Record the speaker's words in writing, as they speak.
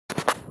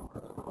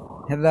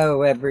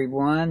Hello,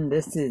 everyone.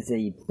 This is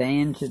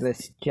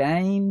Evangelist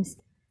James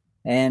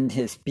and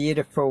his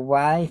beautiful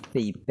wife,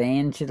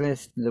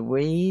 Evangelist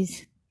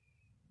Louise.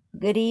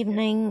 Good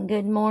evening,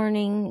 good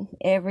morning,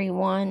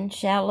 everyone.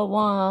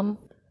 Shalom.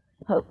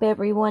 Hope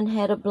everyone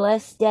had a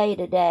blessed day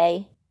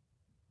today.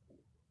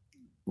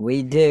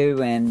 We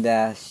do, and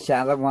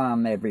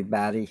shalom,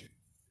 everybody.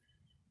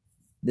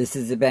 This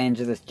is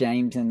Evangelist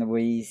James and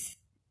Louise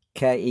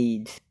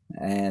Cade,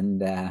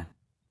 and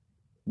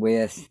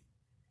with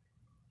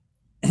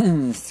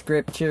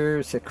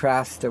Scriptures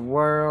Across the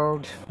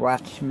World,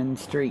 Watchman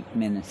Street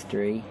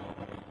Ministry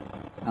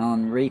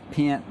on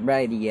Repent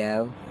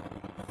Radio.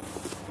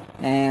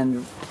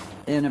 And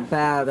in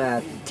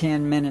about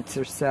 10 minutes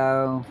or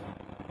so,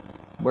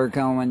 we're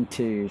going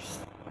to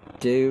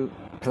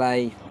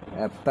play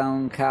a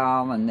phone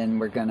call, and then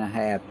we're going to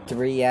have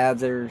 3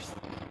 others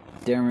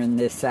during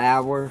this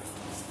hour.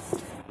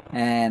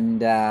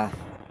 And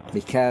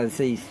because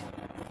these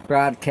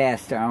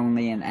broadcasts are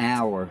only an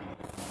hour.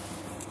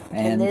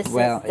 And this is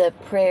the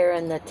prayer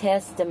and the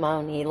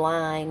testimony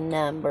line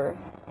number.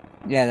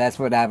 Yeah, that's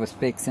what I was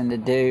fixing to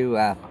do.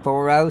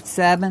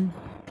 407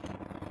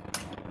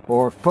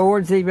 or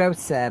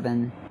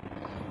 407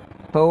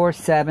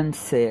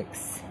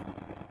 476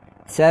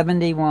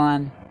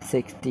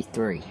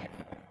 7163.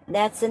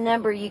 That's the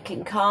number you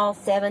can call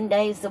 7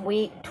 days a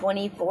week,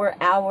 24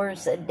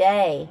 hours a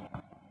day.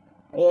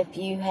 If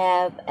you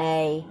have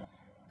a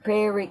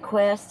prayer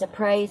request, a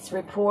praise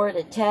report,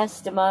 a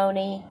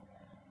testimony,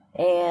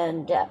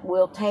 and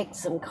we'll take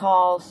some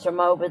calls from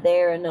over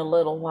there in a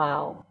little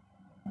while.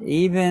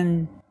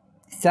 Even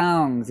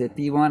songs, if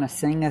you want to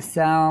sing a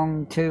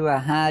song to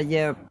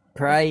Ahaya,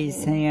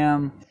 praise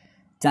him,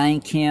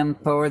 thank him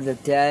for the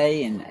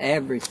day and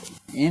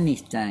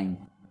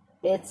anything.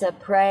 It's a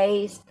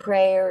praise,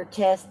 prayer,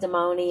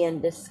 testimony,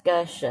 and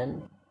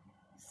discussion.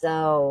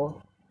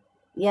 So,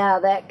 yeah,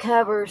 that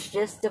covers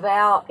just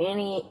about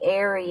any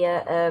area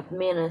of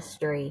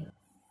ministry.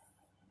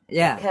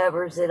 Yeah. It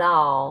covers it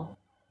all.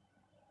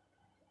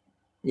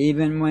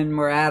 Even when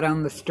we're out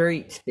on the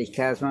streets,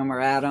 because when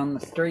we're out on the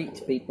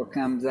streets, people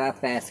comes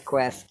up, ask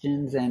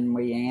questions, and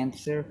we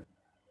answer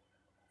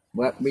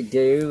what we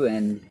do.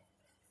 And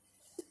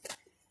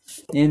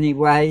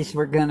anyways,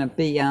 we're going to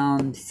be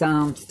on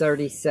Psalms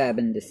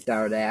 37 to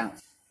start out.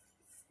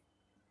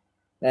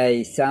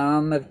 A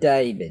Psalm of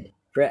David.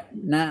 Fret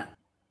not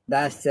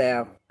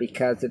thyself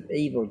because of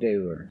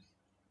evildoers,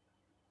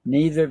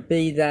 neither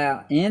be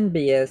thou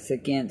envious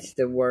against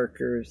the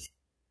workers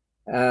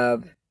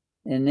of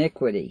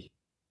iniquity.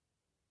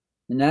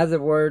 In other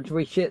words,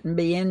 we shouldn't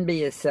be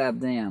envious of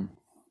them,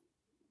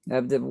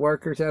 of the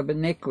workers of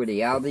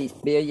iniquity, all these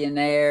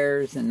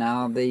billionaires and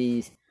all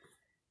these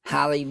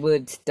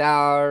Hollywood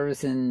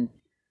stars, and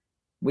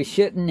we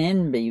shouldn't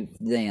envy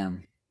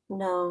them.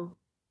 No.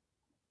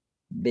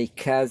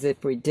 Because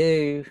if we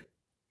do,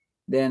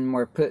 then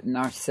we're putting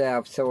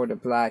ourselves sort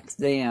of like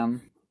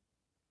them.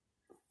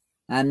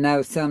 I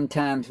know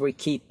sometimes we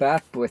keep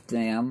up with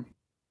them,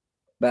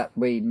 but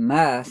we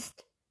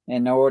must,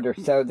 in order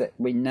so that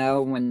we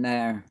know when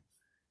they're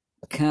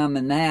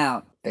coming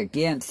out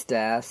against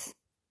us,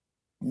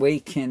 we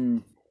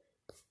can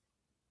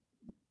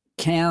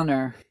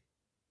counter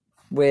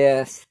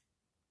with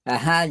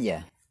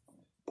Ahaya.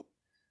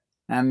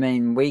 I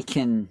mean, we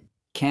can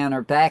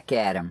counter back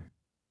at them.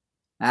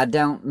 I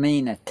don't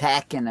mean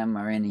attacking them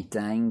or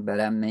anything,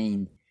 but I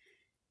mean,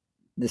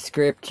 the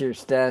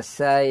scriptures does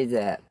say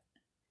that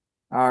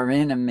our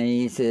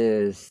enemies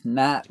is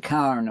not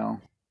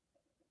carnal,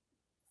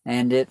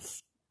 and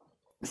it's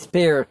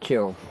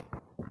spiritual,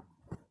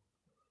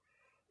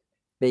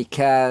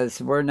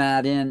 because we're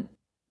not in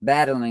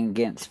battling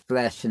against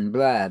flesh and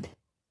blood,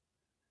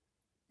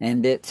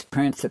 and it's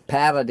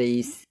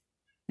principalities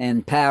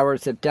and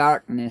powers of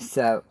darkness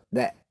so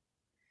that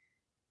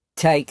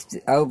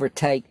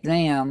overtake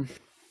them,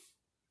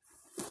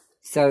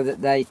 so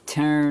that they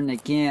turn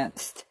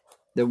against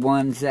the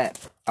ones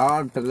that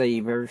are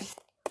believers.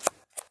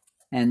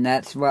 And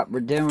that's what we're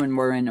doing.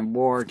 We're in a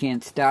war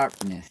against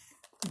darkness.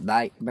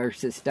 Light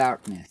versus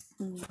darkness.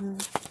 Mm-hmm.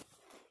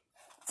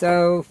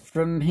 So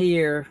from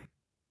here,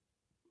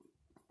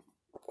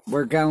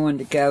 we're going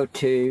to go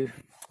to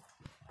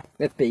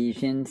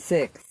Ephesians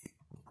 6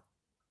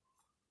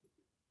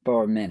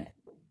 for a minute.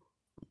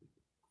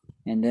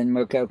 And then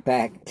we'll go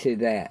back to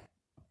that.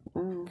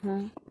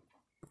 Mm-hmm.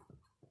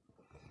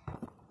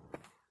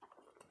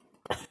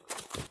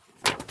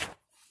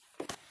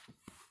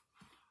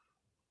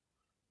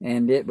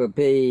 And it will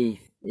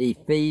be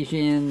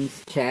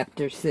Ephesians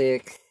chapter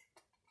 6,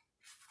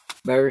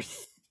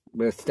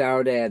 we'll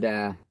start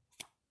at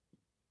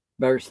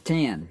verse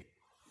 10.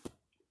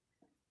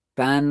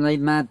 Finally,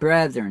 my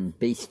brethren,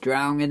 be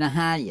strong in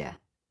Ahaya,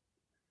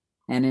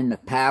 and in the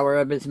power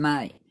of his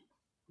might.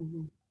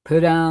 Mm-hmm.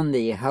 Put on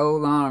the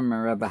whole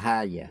armor of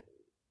Ahaya,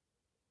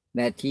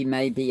 that ye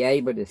may be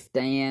able to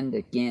stand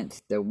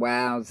against the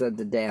wiles of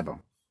the devil.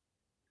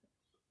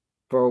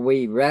 For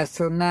we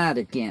wrestle not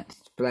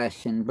against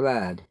flesh and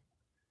blood,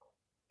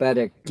 but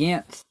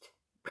against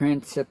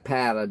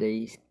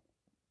principalities,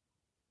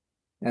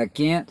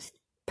 against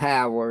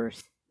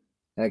powers,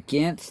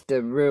 against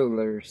the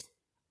rulers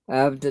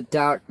of the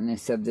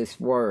darkness of this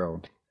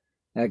world,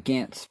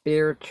 against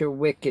spiritual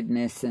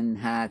wickedness in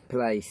high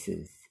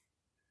places.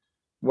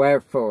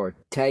 Wherefore,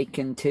 take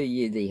unto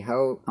you the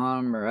whole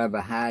armor of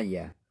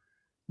Ahiah,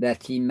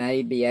 that ye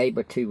may be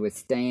able to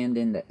withstand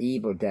in the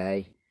evil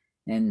day,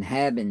 and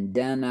having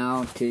done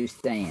all to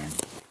stand.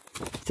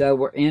 So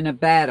we're in a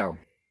battle.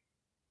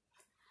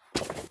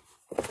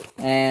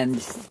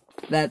 And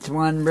that's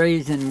one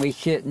reason we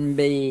shouldn't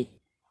be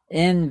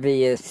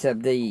envious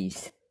of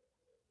these.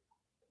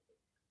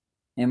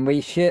 And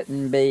we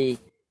shouldn't be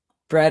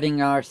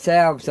fretting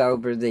ourselves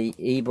over the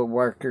evil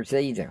workers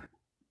either.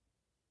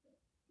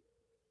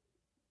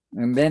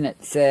 And then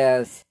it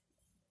says,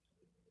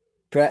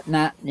 fret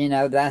not,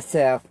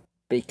 thyself,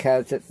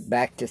 because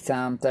back to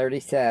Psalm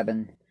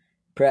 37,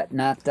 fret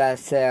not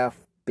thyself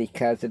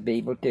because of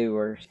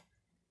evildoers,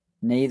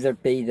 neither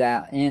be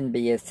thou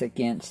envious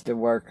against the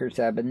workers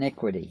of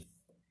iniquity.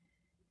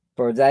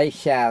 For they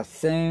shall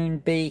soon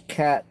be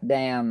cut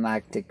down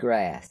like the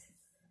grass,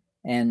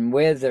 and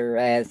wither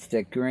as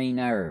the green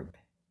herb.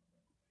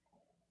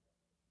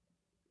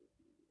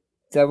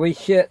 So we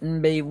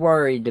shouldn't be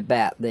worried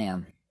about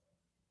them,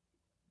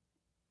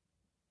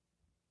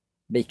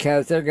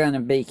 because they're going to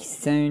be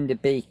soon to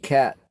be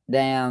cut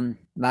down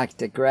like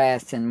the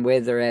grass and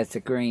wither as the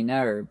green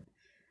herb.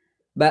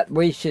 But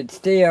we should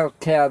still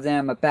tell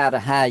them about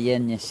Ahiah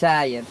and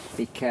Yeshaya,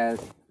 because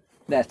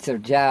that's their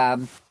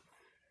job,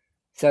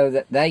 so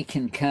that they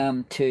can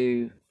come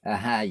to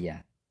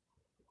Ahiah.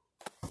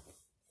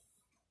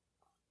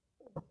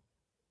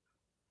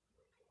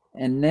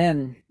 And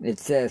then it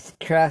says,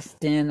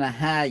 trust in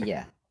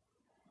Ahiah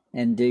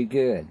and do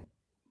good,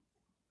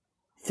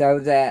 so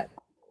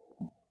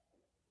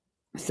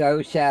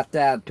shalt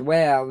thou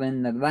dwell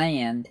in the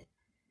land,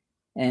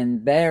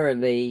 and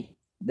verily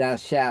thou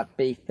shalt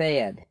be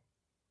fed.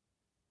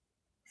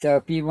 So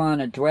if you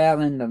want to dwell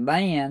in the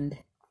land,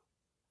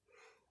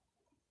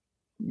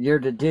 you're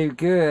to do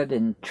good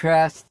and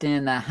trust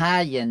in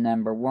Ahiah,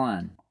 number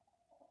one.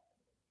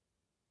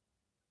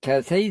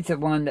 Because he's the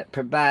one that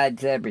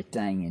provides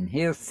everything, and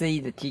he'll see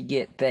that you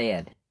get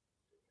fed.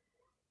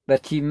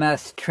 But you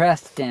must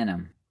trust in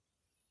him.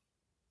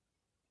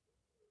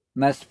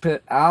 Must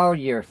put all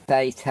your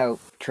faith, hope,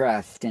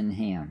 trust in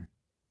him.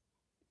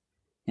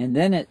 And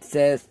then it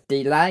says,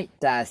 delight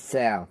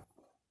thyself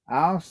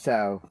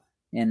also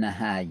in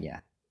Ahiah.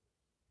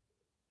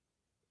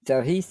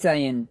 So he's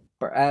saying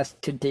for us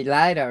to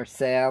delight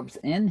ourselves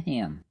in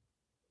him.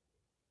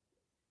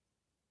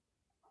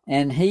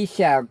 And he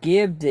shall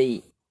give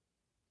thee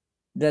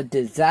the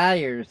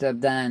desires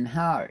of thine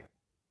heart.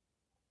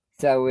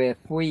 So if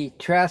we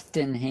trust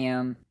in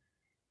him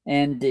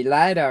and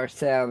delight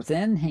ourselves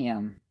in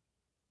him,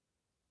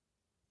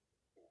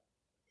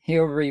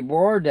 he'll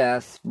reward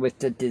us with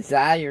the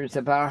desires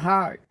of our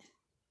heart.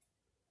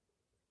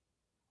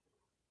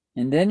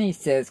 And then he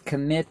says,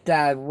 commit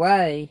thy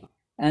way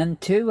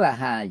unto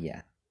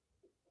Ahiah.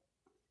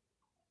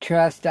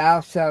 Trust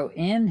also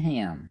in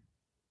him.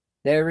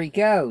 There he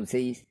goes.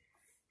 He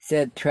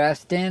said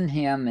trust in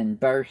him in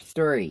verse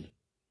 3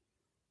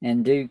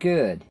 and do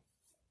good.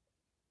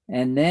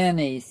 And then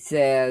he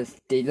says,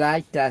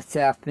 delight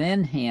thyself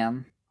in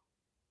him,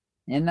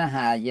 in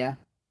Ahiah,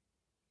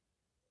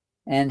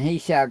 and he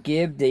shall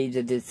give thee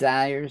the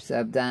desires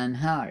of thine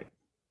heart.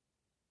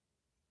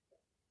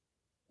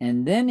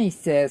 And then he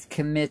says,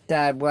 commit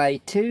thy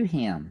way to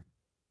him.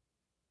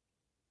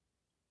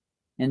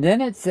 And then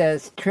it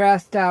says,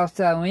 trust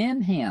also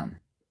in him.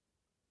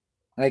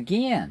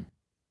 Again.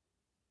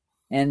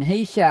 And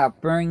he shall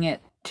bring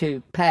it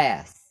to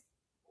pass.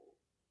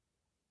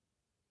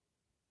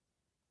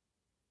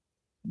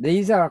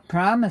 These are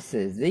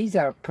promises. These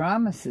are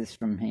promises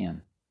from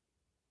him.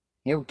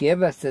 He'll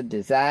give us the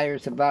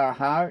desires of our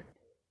heart.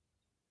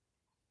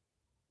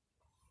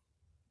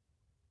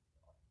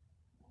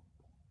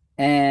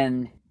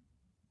 And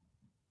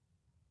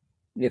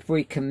if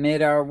we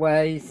commit our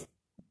ways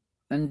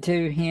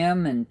unto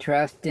him and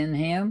trust in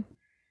him,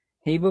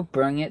 he will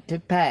bring it to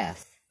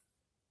pass.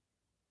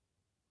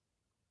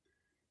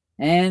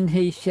 And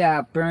he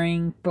shall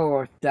bring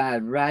forth thy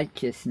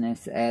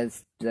righteousness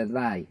as the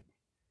light,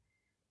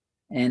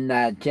 and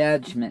thy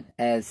judgment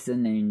as the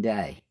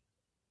noonday.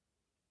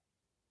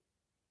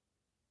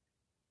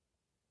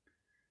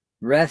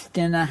 Rest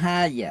in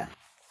Ahiah,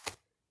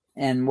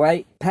 and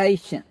wait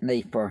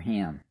patiently for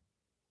him.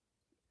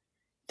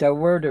 So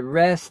we're to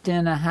rest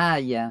in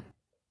Ahiah,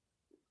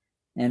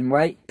 and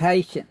wait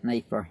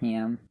patiently for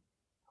him.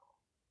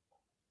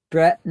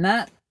 Fret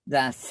not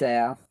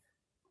thyself,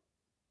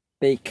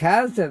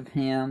 because of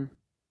him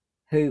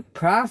who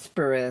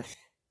prospereth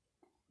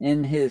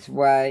in his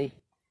way,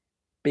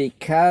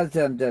 because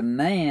of the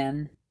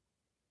man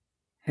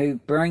who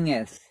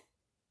bringeth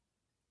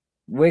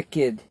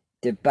wicked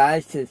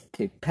devices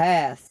to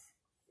pass.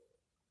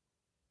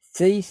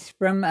 Cease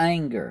from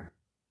anger,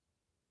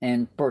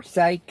 and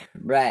forsake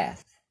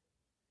wrath.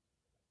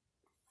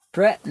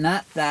 Fret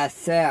not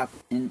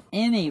thyself in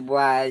any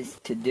wise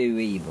to do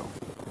evil.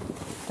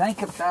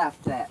 Think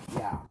about that,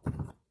 y'all,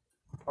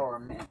 for a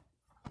minute.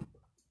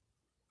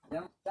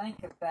 Don't think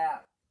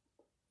about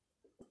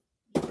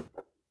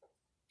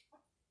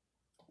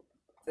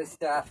the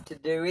stuff to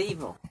do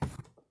evil.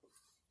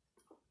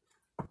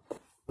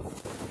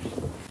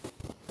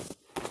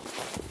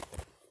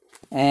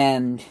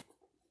 And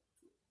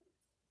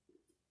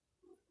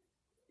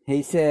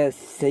he says,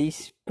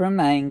 cease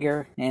from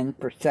anger and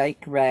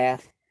forsake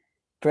wrath.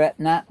 Fret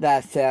not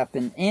thyself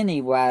in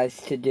any wise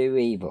to do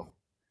evil,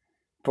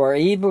 for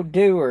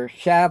evildoers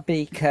shall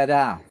be cut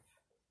off.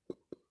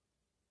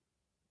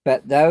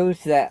 But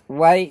those that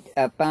wait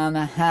upon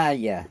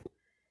Ahiah,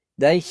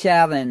 they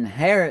shall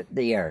inherit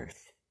the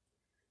earth.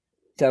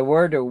 So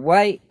we're to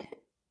wait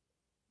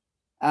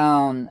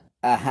on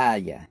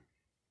Ahiah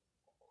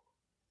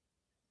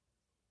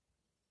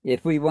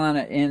if we want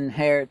to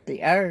inherit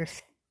the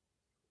earth.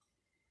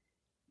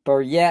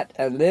 For yet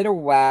a little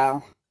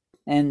while,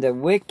 and the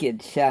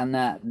wicked shall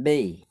not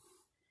be.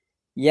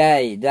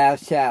 Yea, thou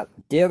shalt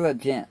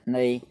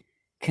diligently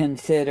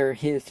consider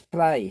his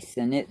place,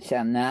 and it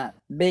shall not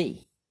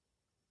be.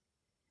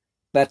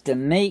 But the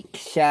meek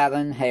shall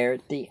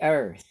inherit the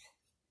earth,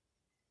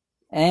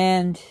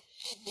 and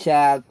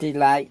shall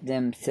delight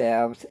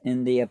themselves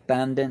in the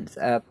abundance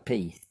of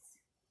peace.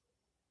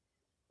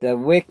 The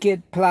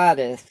wicked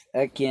plotteth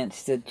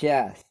against the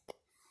just,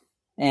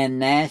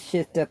 and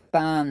gnasheth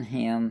upon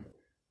him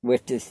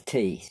with his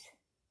teeth.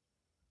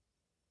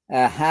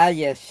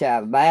 Ahiah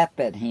shall laugh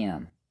at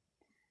him,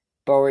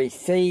 for he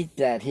sees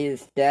that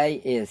his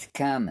day is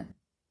coming.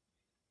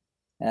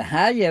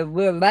 Ahiah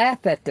will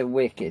laugh at the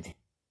wicked.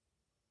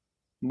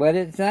 What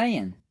it's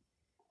saying?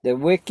 The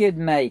wicked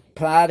may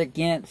plot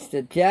against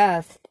the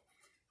just,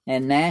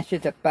 and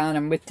gnasheth upon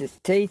him with his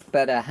teeth,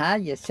 but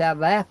Ahiah shall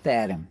laugh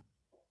at him,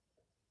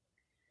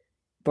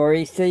 for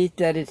he sees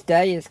that his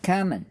day is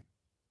coming.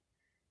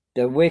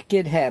 The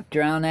wicked have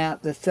drawn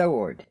out the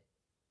sword,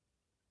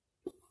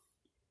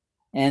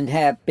 and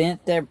have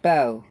bent their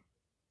bow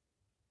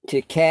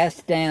to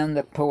cast down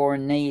the poor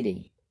and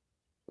needy,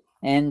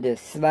 and to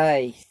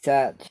slay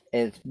such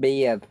as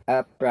be of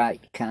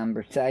upright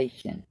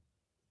conversation.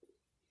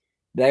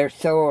 Their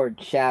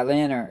sword shall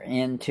enter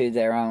into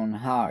their own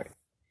heart,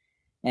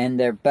 and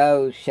their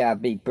bows shall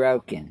be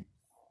broken.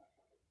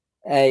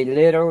 A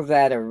little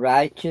that a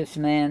righteous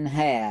man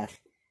hath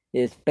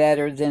is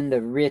better than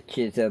the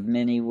riches of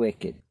many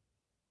wicked.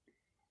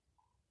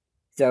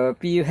 So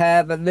if you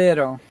have a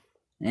little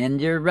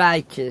and you're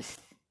righteous,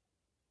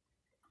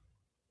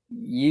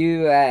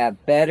 you are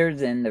better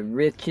than the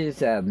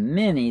riches of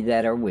many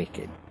that are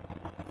wicked.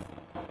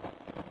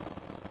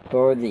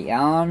 For the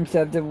arms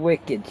of the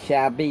wicked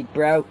shall be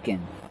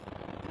broken,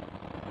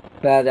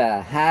 but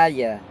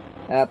Ahiah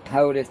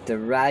upholdeth the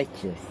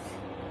righteous.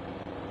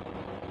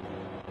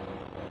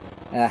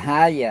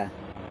 Ahiah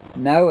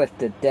knoweth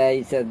the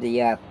days of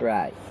the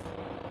upright,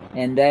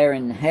 and their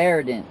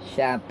inheritance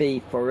shall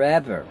be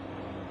forever.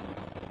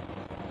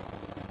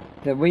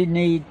 So we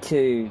need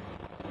to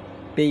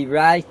be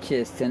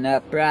righteous and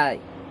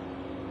upright.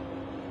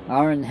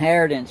 Our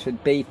inheritance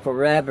would be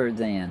forever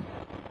then.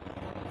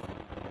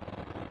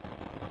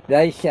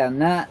 They shall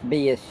not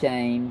be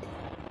ashamed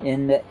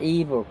in the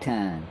evil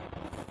time,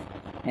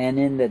 and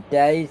in the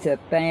days of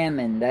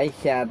famine they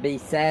shall be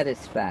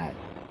satisfied.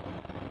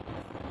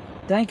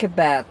 Think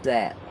about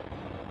that.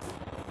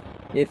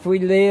 If we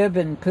live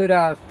and put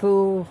our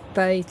full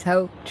faith,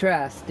 hope,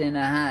 trust in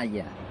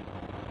Ahiah,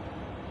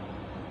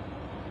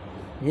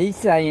 he's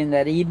saying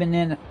that even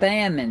in a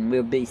famine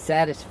we'll be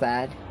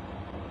satisfied.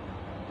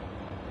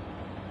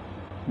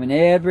 When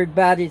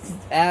everybody's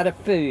out of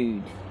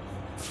food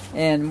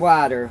and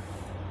water,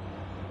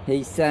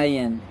 he's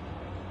saying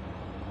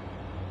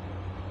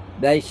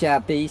they shall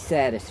be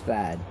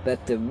satisfied,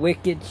 but the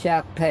wicked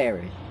shall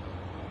perish,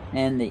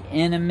 and the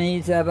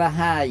enemies of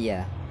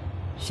Ahiah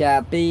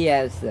shall be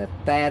as the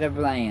fat of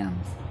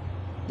lambs.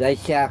 They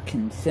shall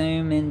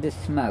consume in the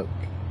smoke.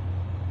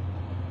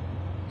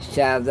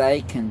 Shall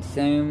they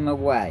consume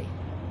away.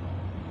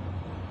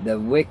 The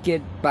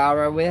wicked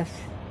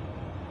borroweth,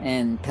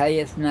 and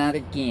payeth not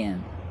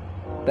again,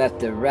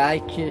 but the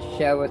righteous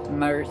showeth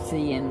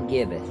mercy and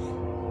giveth.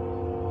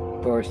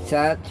 For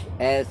such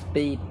as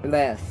be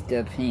blessed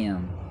of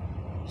him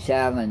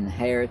shall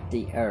inherit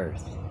the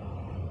earth,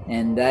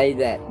 and they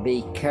that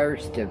be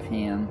cursed of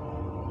him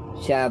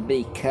shall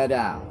be cut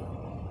off.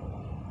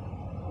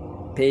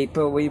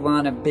 People, we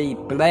want to be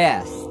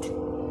blessed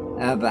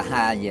of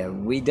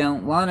Ahiah. We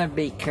don't want to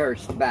be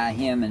cursed by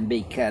him and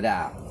be cut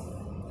off.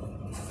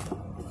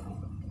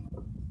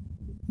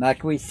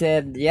 Like we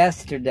said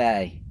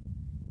yesterday,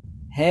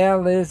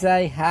 hell is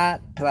a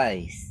hot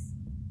place.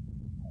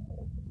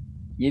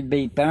 You'd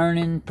be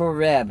burning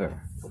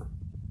forever.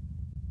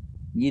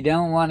 You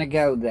don't want to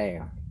go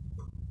there.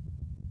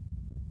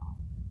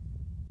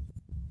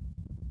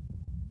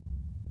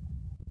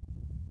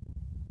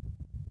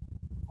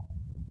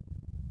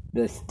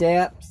 The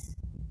steps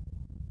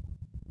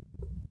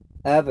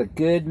of a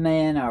good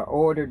man are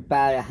ordered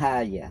by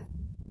Ahiah,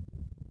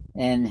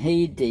 and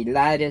he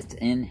delighteth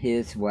in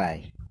his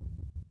way.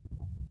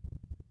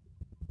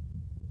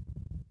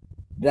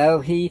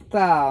 Though he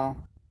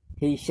fall,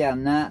 he shall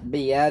not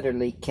be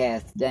utterly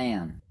cast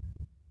down,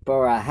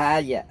 for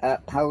Ahiah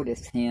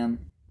upholdeth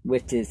him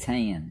with his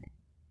hand.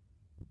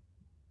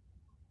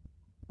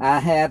 I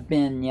have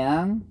been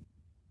young,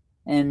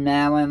 and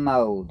now am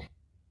old,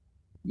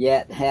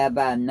 yet have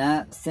I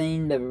not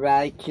seen the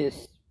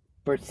righteous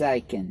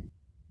forsaken,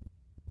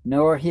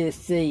 nor his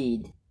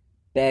seed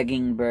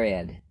begging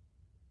bread.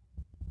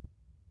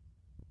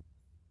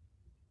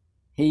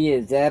 He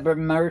is ever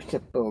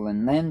merciful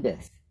and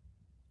lendeth,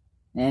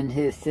 and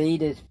his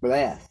seed is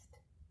blessed.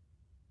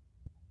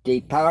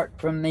 Depart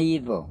from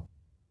evil,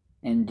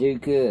 and do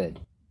good,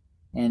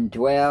 and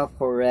dwell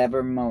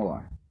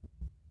forevermore.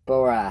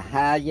 For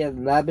Ahiah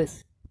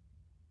loveth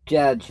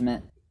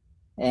judgment,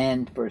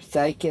 and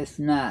forsaketh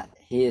not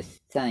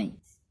his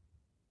saints.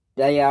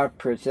 They are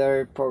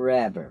preserved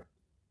forever,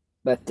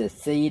 but the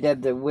seed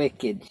of the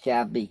wicked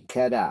shall be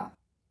cut off.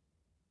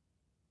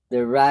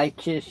 The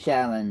righteous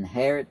shall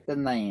inherit the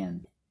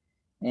land,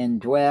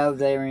 and dwell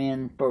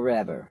therein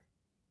forever.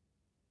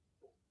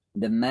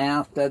 The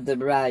mouth of the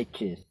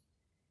righteous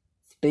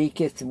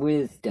speaketh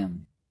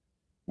wisdom,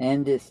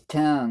 and his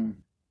tongue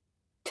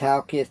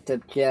talketh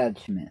of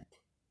judgment.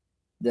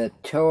 The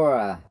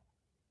Torah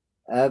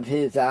of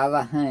his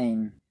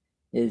Elohim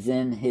is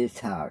in his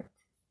heart.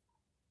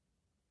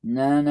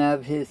 None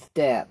of his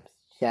steps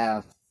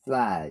shall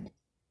slide.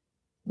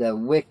 The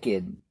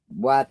wicked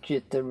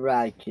watcheth the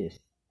righteous,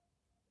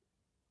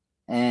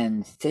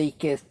 and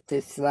seeketh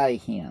to slay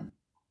him.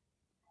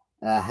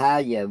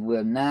 Ahiah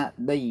will not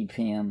leave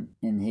him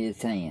in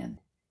his hand,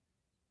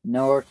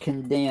 nor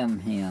condemn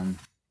him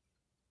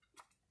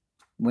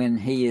when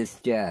he is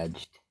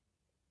judged.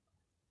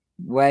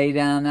 Wait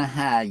on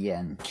Ahiah,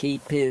 and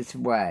keep his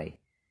way,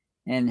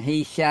 and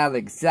he shall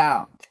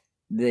exalt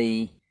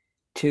thee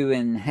to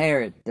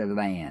inherit the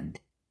land.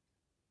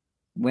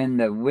 When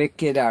the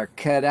wicked are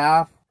cut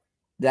off,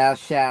 thou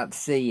shalt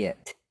see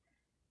it.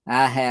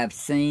 I have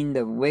seen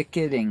the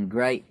wicked in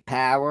great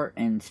power,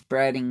 and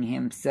spreading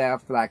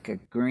himself like a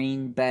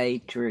green bay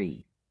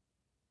tree.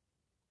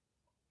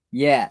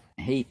 Yet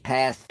he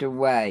passed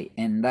away,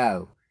 and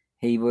lo,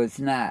 he was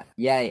not.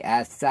 Yea,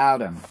 I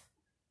sought him,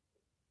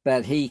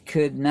 but he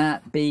could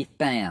not be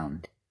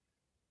found.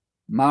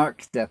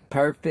 Mark the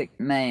perfect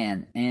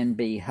man, and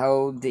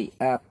behold the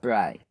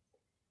upright.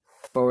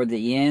 For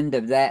the end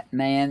of that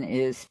man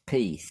is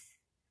peace.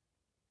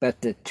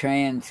 But the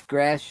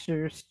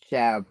transgressors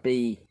shall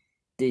be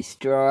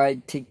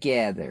destroyed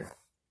together.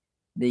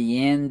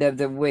 The end of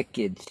the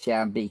wicked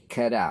shall be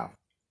cut off.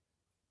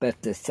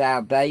 But the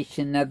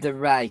salvation of the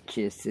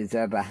righteous is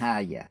of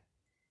Ahiah.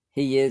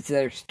 He is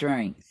their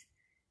strength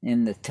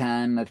in the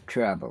time of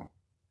trouble.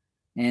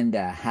 And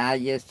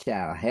Ahiah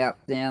shall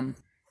help them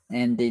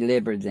and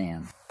deliver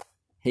them.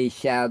 He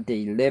shall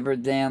deliver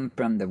them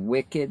from the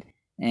wicked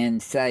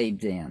and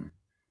save them,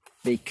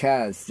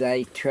 because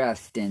they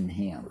trust in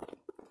him.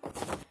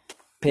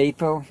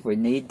 People, we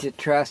need to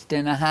trust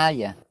in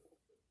Ahiah.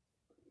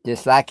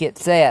 Just like it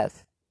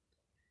says,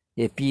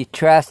 if you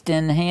trust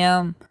in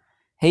him,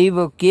 he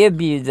will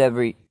give you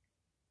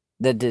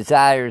the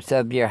desires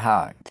of your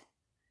heart.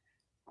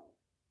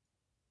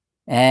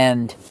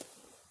 And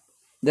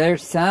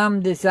there's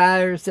some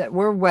desires that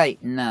we're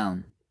waiting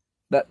on,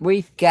 but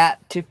we've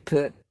got to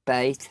put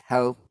faith,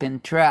 hope,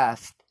 and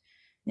trust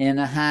in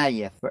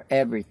Ahiah for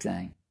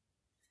everything.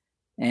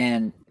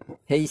 And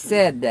he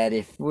said that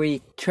if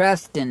we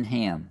trust in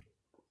him,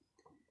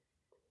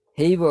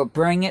 he will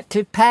bring it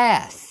to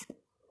pass.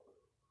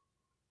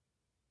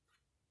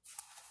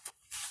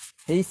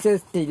 He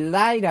says,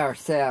 delight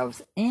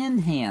ourselves in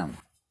him.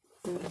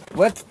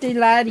 What's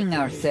delighting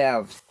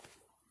ourselves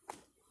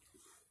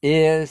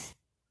is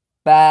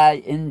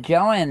by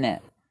enjoying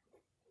it.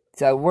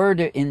 So we're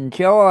to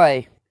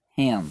enjoy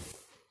him.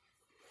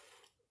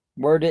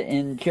 We're to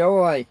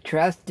enjoy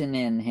trusting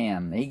in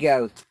him. He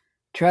goes,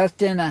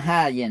 trust in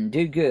Ahiah and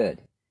do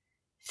good.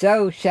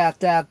 So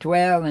shalt thou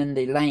dwell in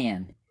the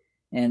land,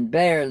 and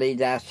verily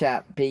thou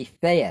shalt be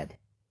fed.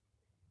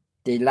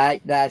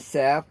 Delight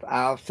thyself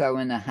also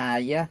in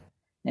Ahiah,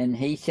 and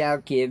he shall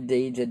give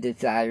thee the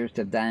desires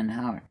of thine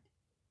heart.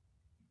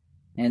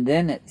 And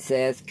then it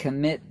says,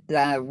 commit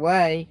thy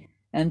way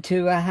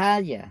unto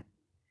Ahiah.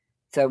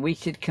 So we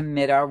should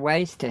commit our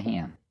ways to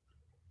him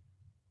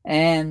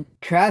and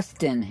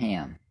trust in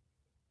him.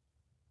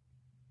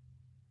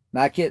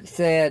 Like it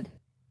said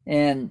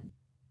in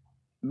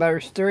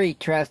verse 3,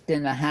 trust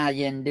in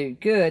Ahiah and do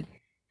good.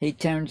 He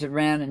turns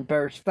around in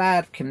verse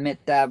 5,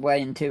 commit thy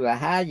way unto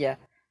Ahiah,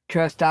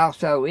 trust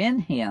also in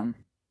him.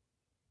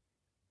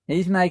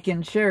 He's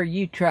making sure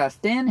you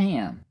trust in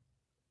him.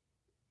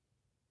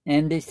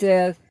 And he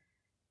says,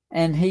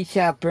 and he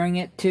shall bring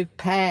it to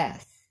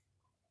pass.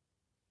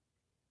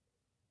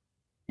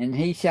 And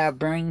he shall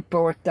bring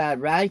forth thy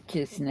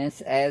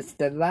righteousness as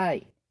the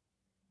light,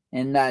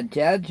 and thy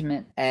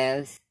judgment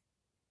as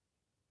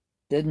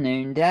the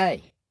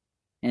noonday.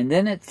 And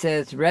then it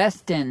says,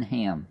 rest in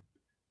him.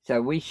 So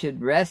we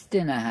should rest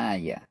in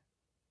Ahiah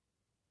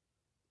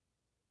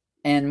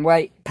and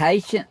wait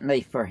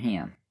patiently for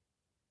him.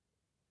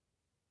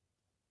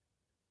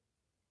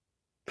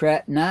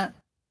 Fret not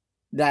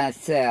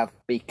thyself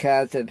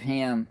because of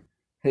him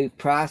who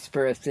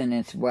prospereth in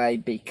his way,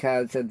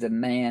 because of the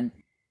man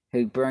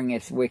who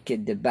bringeth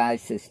wicked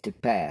devices to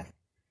pass.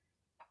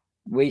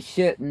 We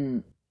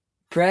shouldn't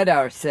fret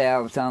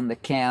ourselves on the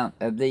count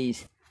of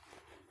these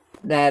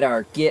that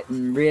are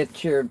getting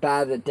richer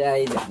by the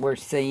day, that we're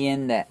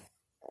seeing that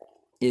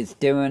is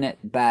doing it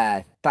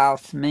by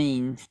false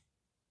means.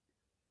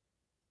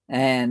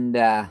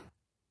 And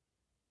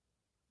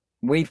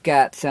we've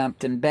got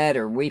something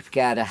better. We've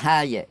got a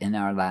higher in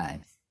our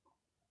lives.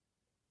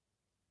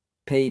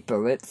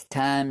 People, it's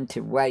time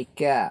to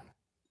wake up.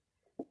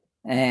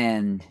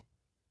 And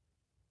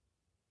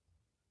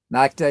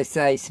like they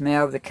say,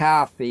 smell the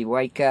coffee,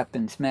 wake up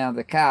and smell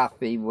the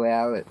coffee.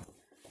 Well, it's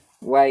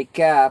wake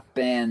up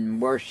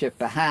and worship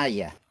a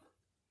higher.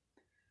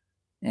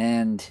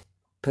 And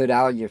put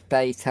all your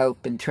faith,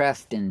 hope, and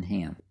trust in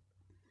him.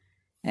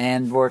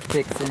 And we're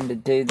fixing to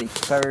do the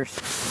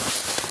first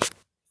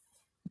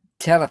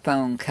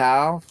telephone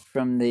call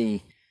from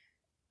the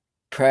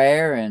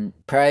prayer and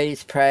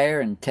praise, prayer,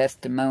 and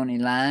testimony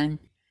line.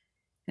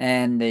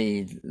 And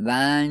the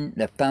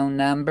phone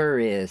number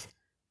is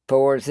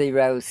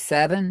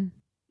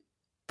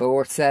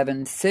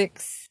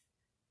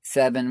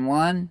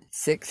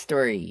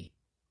 407-476-7163.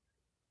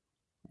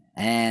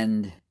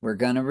 And we're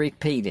going to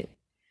repeat it.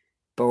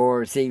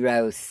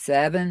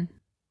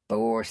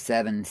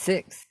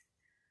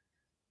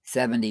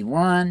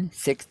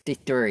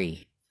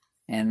 407-476-7163.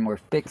 And we're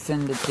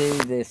fixing to do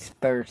this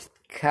first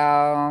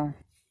call.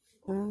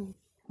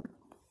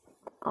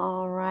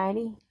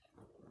 Alrighty.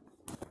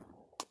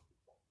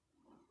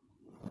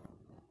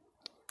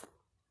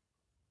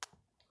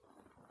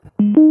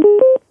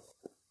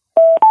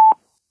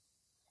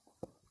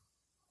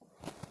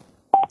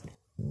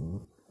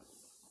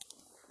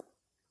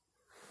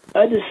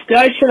 A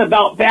discussion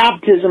about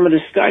baptism.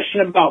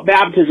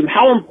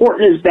 How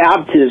important is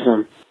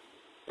baptism?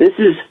 This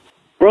is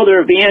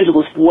Brother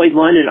Evangelist Boyd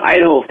London,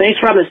 Idaho. Thanks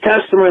for having this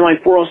testimony line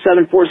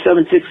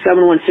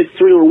 407-476-7163,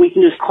 where we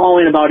can just call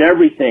in about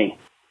everything.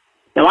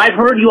 Now, I've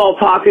heard you all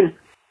talking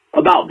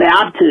about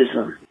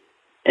baptism,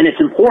 and it's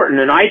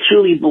important, and I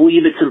truly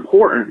believe it's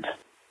important.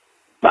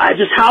 But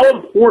just how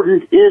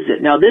important is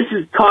it? Now,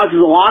 causes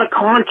a lot of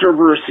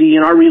controversy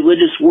in our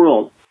religious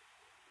world.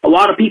 A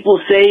lot of people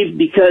say,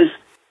 because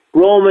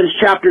Romans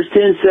chapter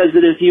 10 says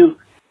that if you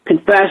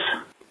confess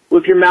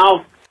with your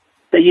mouth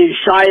that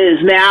Yeshua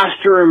is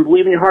master and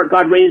believe in your heart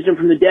God raised him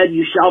from the dead,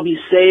 you shall be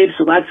saved.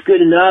 So that's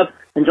good enough.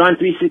 And John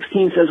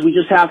 3:16 says we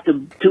just have to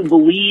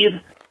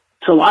believe.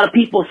 So a lot of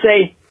people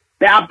say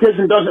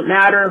baptism doesn't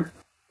matter.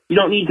 You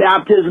don't need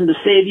baptism to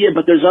save you.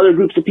 But there's other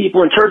groups of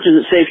people in churches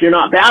that say if you're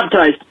not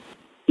baptized,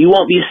 you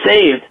won't be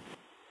saved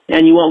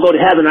and you won't go to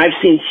heaven. I've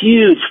seen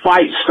huge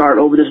fights start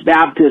over this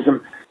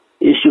baptism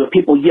issue of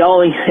people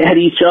yelling at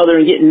each other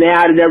and getting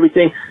mad and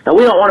everything. Now,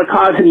 we don't want to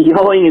cause any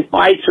yelling and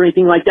fights or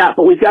anything like that,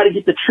 but we've got to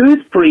get the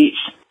truth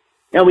preached,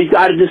 and we've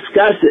got to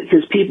discuss it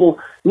because people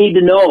need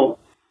to know.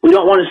 We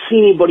don't want to see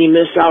anybody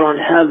miss out on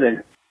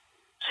heaven.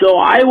 So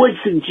I would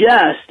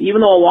suggest,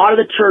 even though a lot of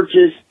the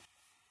churches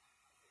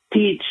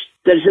teach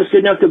that it's just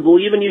good enough to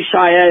believe in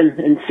Yeshua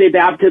and say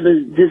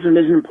baptism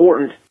isn't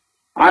important,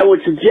 I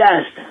would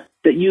suggest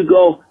that you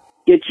go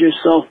get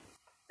yourself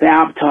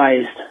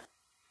baptized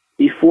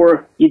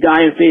before you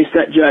die and face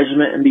that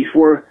judgment and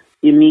before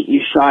you meet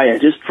Yeshua,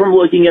 just from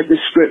looking at the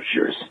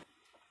scriptures.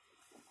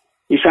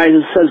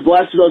 Yeshua says,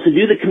 blessed are those who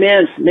do the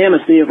commandments, may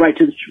have right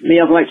to the tree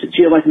of life and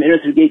enter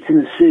through the gates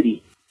in the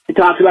city. It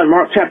talks about in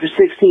Mark chapter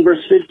 16, verse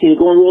 15,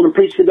 go in the world and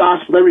preach the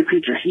gospel to every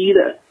creature. He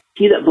that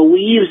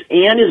believes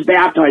and is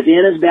baptized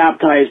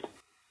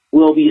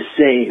will be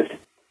saved.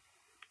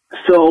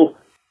 So,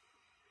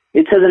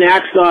 it says in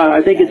Acts,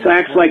 I think it's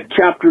Acts like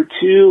chapter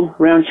 2,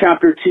 around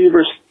chapter 2,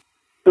 verse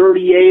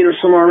 38 or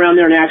somewhere around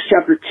there in Acts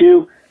chapter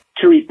 2,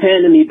 to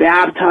repent and be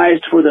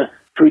baptized for the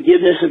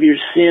forgiveness of your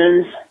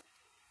sins.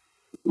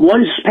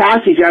 One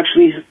passage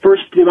actually,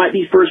 it might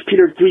be 1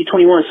 Peter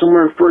 3:21,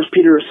 somewhere in 1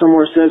 Peter or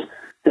somewhere says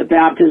that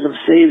baptism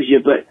saves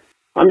you. But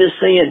I'm just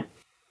saying,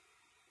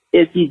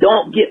 if you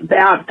don't get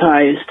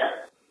baptized,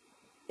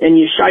 and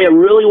Yeshua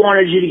really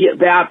wanted you to get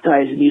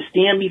baptized, and you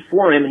stand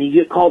before him, and you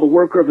get called the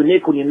worker of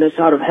iniquity and miss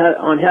out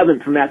on heaven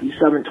from Matthew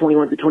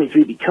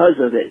 7:21-23 because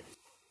of it,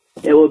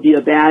 it would be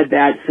a bad,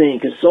 bad thing.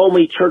 Because so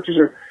many churches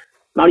are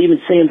not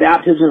even saying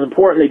baptism is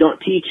important. They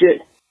don't teach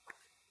it.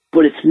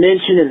 But it's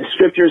mentioned in the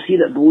scriptures, he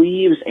that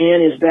believes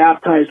and is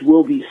baptized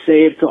will be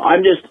saved. So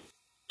I'm just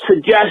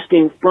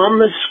suggesting from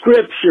the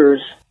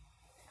scriptures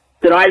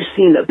that I've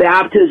seen that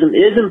baptism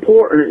is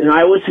important. And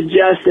I would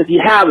suggest, if you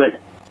haven't,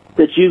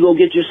 that you go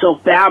get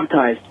yourself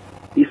baptized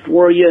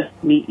before you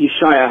meet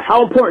Yeshua.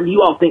 How important do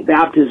you all think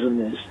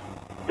baptism is?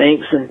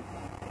 Thanks, and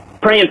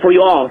praying for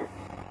you all.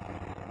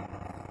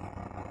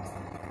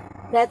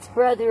 That's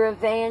Brother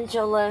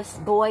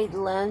Evangelist Boyd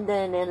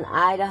London in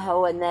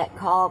Idaho, and that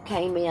call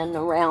came in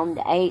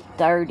around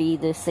 8:30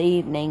 this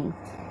evening.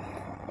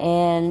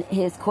 And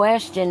his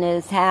question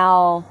is,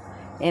 how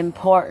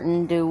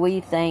important do we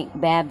think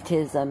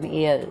baptism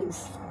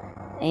is?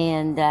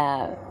 And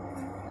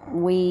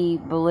we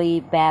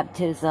believe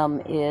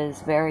baptism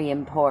is very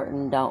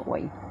important, don't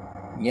we?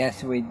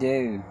 Yes, we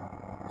do.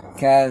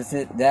 Because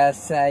it does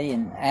say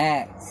in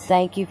Acts.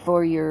 Thank you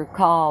for your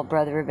call,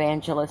 Brother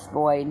Evangelist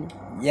Boyd.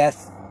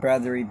 Yes,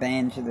 Brother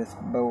Evangelist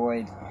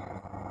Boyd.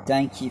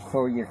 Thank you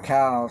for your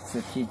calls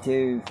that you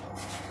do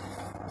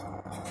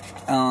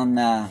on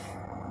the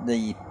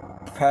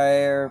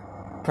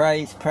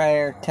praise,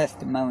 prayer,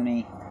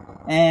 testimony,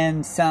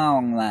 and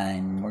song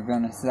line, we're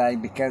going to say,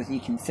 because you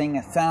can sing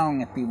a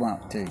song if you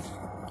want to.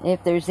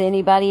 If there's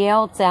anybody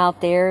else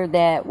out there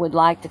that would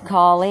like to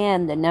call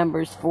in, the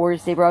number's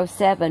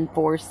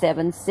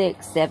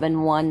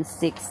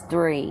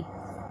 407-476-7163.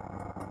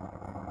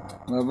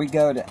 Well, we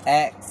go to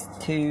Acts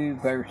 2,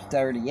 verse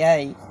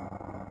 38.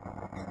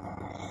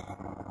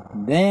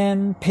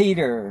 Then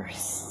Peter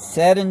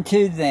said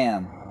unto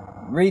them,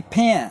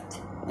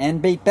 Repent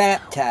and be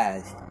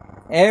baptized,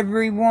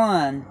 every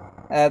one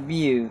of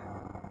you,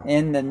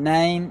 in the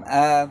name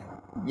of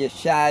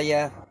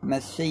Yeshua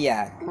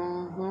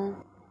Mashiach,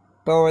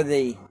 for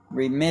the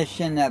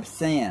remission of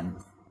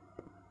sins,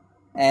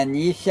 and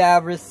ye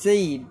shall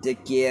receive the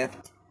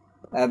gift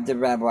of the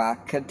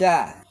Ruach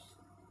Kadosh.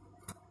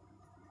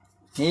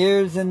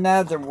 Here's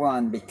another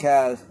one,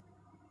 because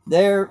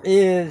there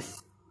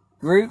is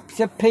groups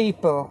of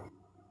people,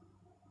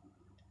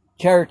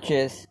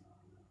 churches,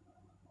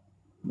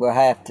 we'll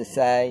have to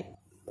say,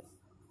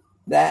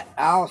 that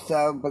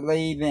also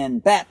believe in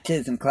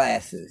baptism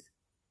classes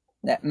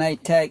that may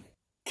take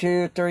 2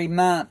 or 3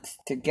 months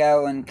to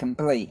go and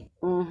complete.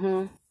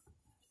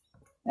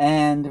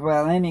 And,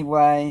 well,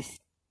 anyways,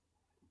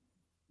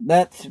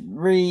 let's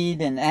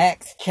read in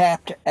Acts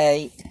chapter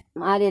 8.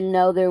 I didn't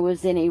know there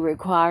was any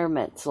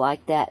requirements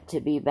like that to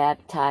be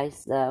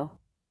baptized, though.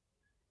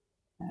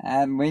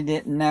 We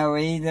didn't know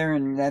either,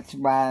 and that's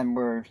why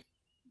we're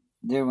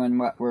doing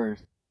what we're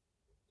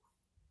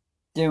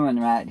doing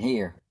right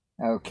here.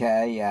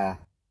 Okay,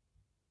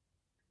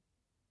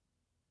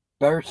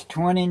 verse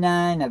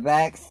 29 of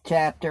Acts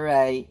chapter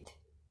 8.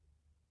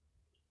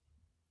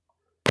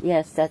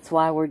 Yes, that's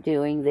why we're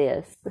doing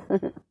this.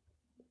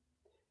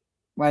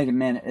 Wait a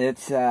minute,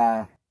 it's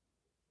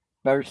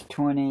verse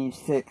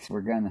 26 we're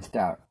going to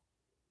start.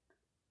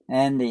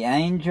 And the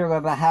angel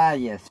of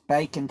Ahiah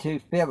spake unto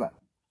Philip,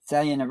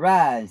 saying,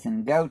 Arise,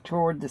 and go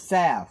toward the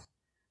south,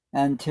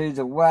 unto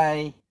the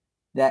way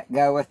that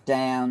goeth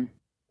down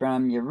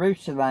from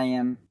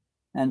Jerusalem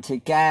unto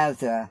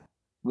Gaza,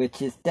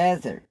 which is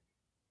desert.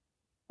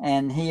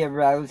 And he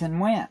arose and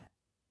went,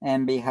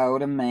 and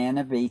behold, a man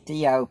of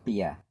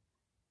Ethiopia,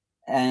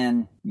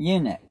 an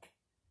eunuch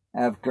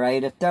of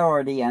great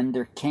authority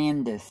under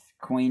Candace,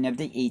 queen of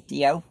the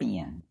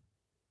Ethiopians,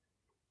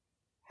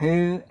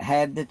 who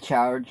had the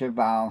charge of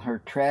all her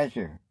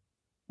treasure,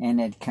 and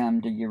had come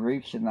to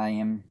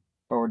Jerusalem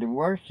for to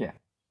worship,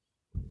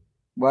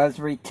 was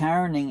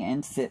returning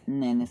and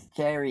sitting in his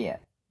chariot,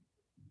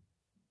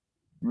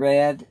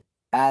 read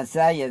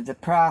Isaiah the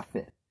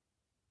prophet.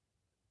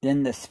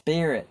 Then the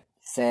Spirit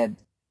said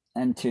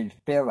unto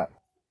Philip,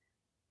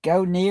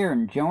 Go near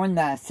and join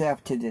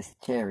thyself to this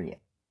chariot.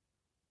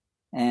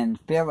 And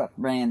Philip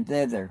ran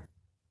thither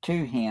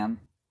to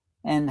him,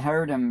 and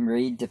heard him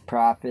read the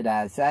prophet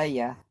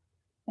Isaiah,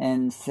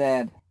 and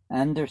said,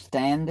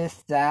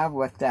 Understandest thou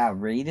what thou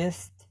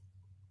readest?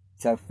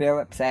 So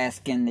Philip's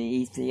asking the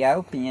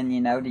Ethiopian,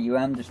 do you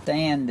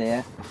understand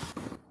this?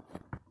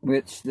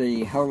 Which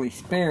the Holy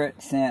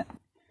Spirit sent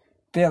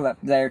Philip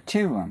there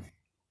to him.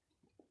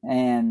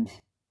 And,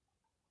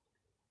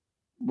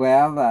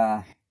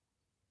 well,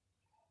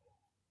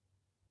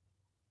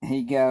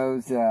 he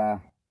goes,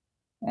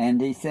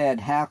 and he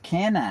said, How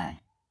can I,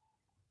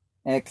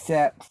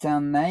 except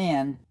some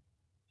man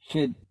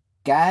should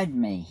guide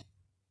me?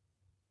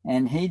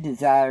 And he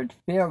desired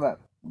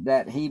Philip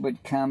that he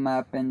would come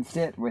up and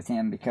sit with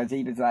him, because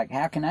he was like,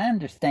 how can I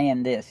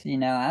understand this?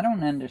 I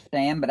don't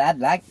understand, but I'd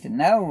like to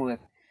know if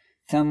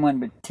someone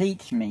would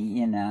teach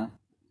me,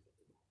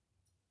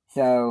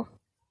 So,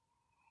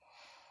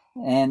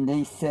 and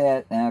he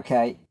said,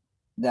 okay,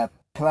 the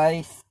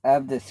place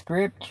of the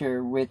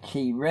scripture which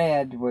he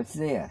read was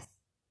this: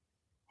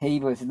 He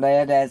was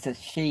led as a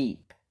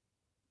sheep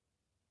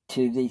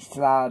to the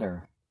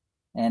slaughter,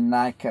 and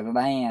like a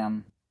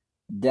lamb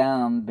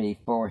dumb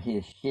before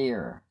his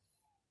shearer,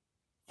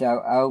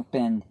 so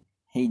opened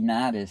he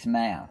not his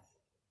mouth.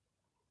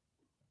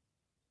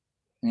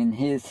 In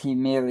his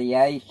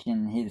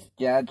humiliation his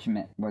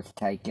judgment was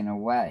taken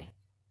away.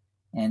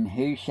 And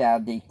who shall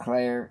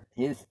declare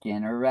his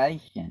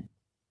generation?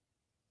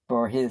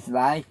 For his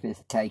life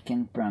is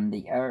taken from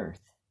the earth.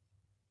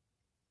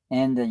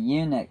 And the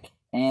eunuch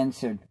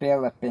answered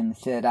Philip and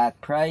said, I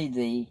pray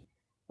thee,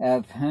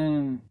 of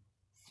whom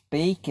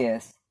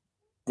speaketh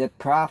the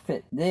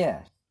prophet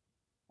this?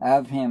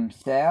 Of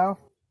himself,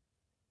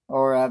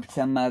 or of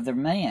some other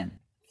man?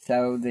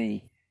 So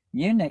the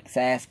eunuch's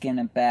asking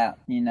about,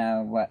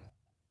 what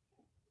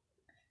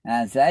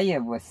Isaiah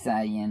was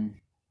saying.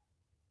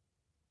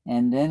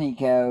 And then he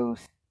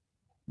goes,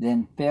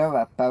 Then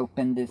Philip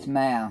opened his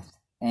mouth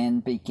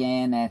and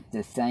began at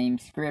the same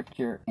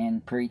scripture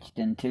and preached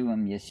unto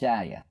him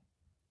Yeshua.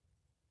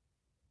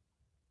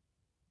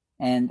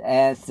 And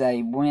as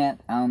they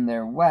went on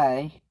their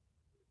way,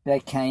 they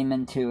came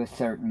into a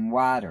certain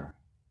water.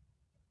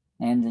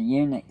 And the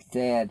eunuch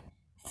said,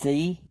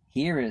 See,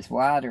 here is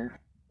water.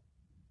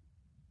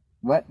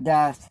 What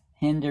doth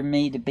hinder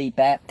me to be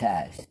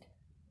baptized?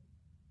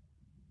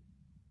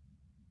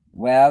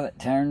 Well, it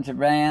turns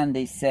around,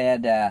 he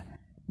said,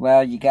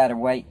 well, you got to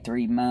wait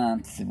 3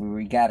 months.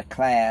 We got a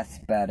class,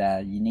 but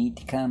you need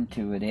to come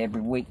to it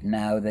every week.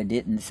 No, they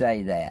didn't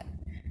say that.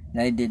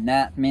 They did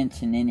not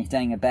mention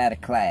anything about a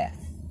class.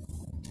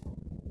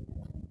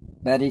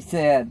 But he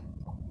said,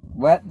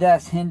 What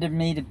does hinder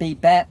me to be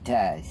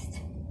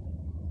baptized?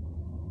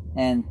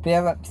 And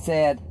Philip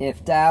said,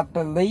 If thou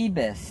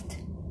believest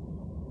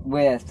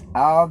with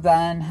all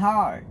thine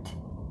heart,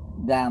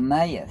 thou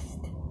mayest.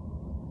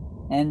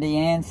 And he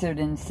answered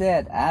and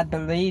said, I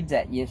believe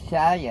that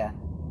Yeshua,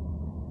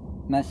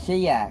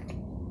 Mashiach,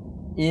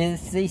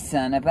 is the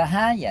son of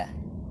Ahiah.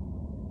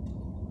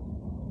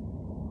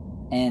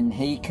 And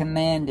he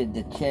commanded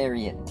the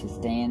chariot to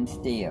stand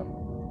still.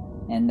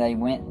 And they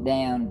went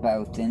down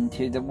both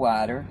into the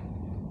water,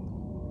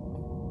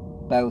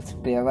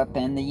 both Philip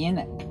and the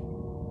eunuch,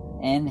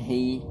 and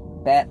he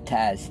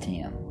baptized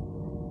him.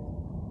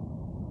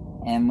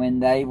 And when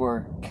they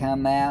were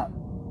come out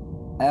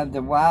of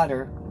the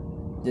water,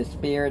 the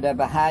spirit of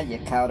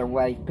Ahiah caught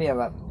away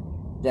Philip,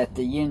 that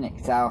the eunuch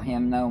saw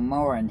him no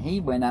more, and he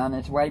went on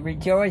his way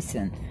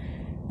rejoicing.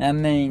 I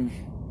mean...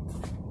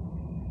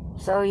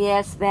 So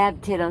yes,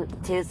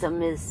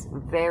 baptism is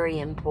very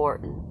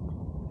important.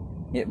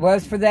 It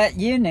was for that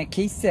eunuch.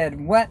 He said,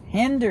 What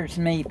hinders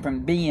me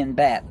from being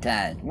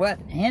baptized?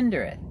 What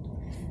hindereth?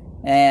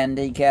 And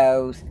he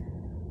goes,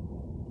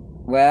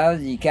 Well,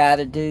 you got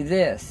to do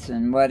this.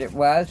 And what it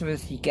was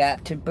you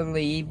got to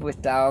believe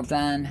with all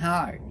thine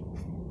heart.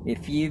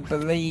 If you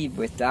believe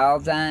with all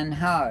thine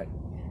heart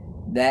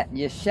that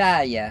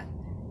Yeshua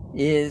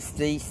is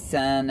the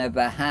son of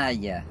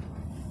Ahiah,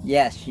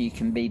 yes, you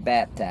can be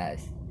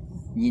baptized.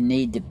 You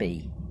need to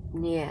be.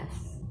 Yes.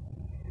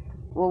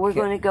 Well, we're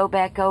going to go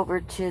back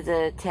over to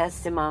the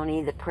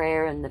testimony, the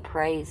prayer, and the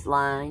praise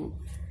line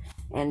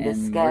and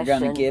discussion. We're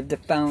going to give the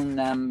phone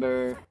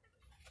number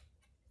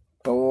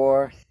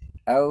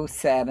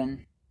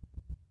 407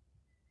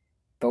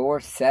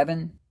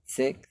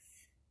 476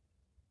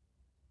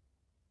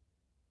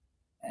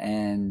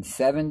 and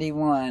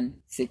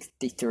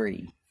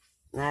 7163.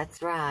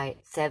 That's right.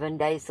 7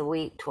 days a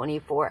week,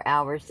 24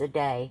 hours a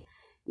day.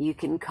 You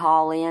can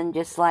call in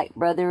just like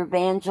Brother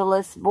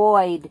Evangelist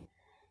Boyd,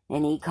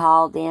 and he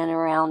called in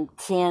around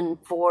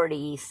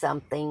 10:40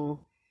 something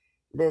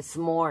this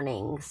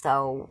morning.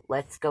 So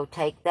let's go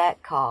take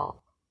that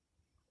call.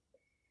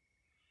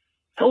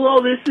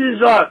 Hello, this is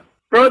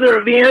Brother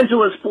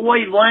Evangelist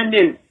Boyd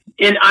London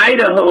in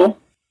Idaho,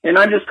 and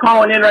I'm just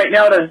calling in right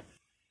now to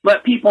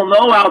let people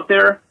know out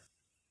there,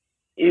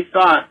 if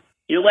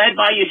you're led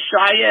by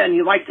Yeshua and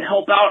you'd like to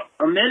help out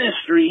our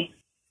ministry,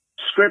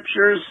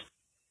 Scriptures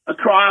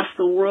Across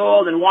the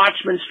World and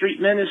Watchman Street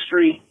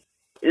Ministry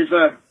is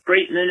a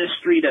great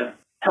ministry to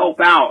help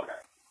out.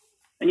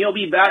 And you'll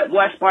be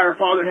blessed by our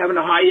Father in heaven,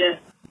 Ahiah,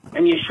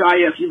 and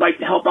Yeshua, if you'd like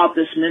to help out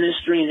this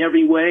ministry in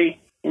every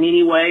way, in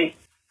any way.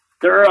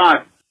 They're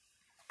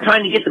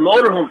trying to get the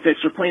motorhome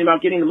fixed. They're planning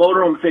about getting the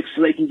motorhome fixed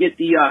so they can get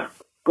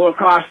go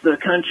across the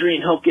country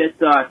and help get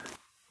the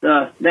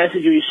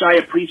message of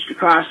Yeshua preached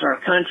across our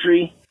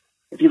country.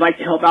 If you'd like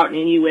to help out in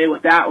any way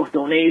with that, with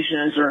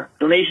donations or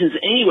donations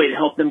in any way to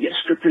help them get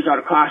scriptures out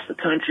across the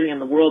country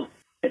and the world,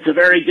 it's a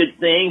very good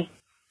thing.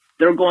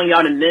 They're going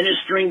out and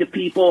ministering to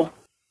people,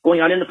 going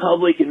out in the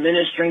public and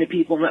ministering to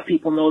people and let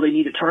people know they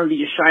need to turn to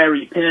Yeshua,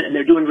 repent, and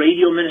they're doing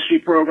radio ministry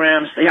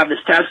programs. They have this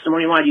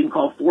testimony line. You can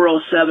call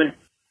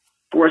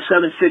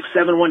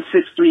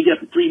 407-476-7163. Get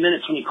up to 3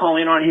 minutes when you call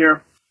in on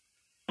here.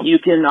 You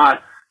can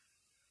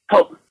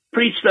help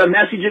preach the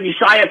message of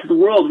Yeshua to the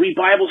world, read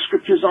Bible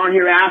scriptures on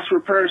here, ask for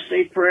prayers,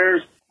 say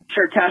prayers,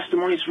 share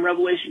testimonies from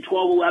Revelation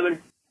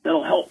 12:11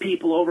 that'll help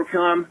people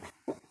overcome.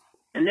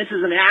 And this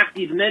is an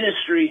active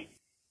ministry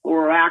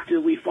where we're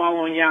actively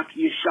following after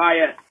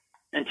Yeshua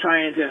and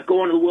trying to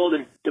go into the world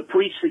and to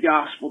preach the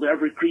gospel to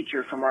every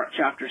creature from Mark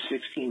chapter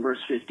 16,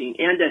 verse 15,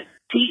 and to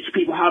teach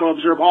people how to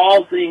observe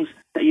all things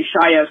that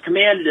Yeshua has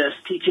commanded us,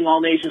 teaching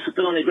all nations,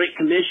 fulfilling the Great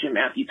Commission,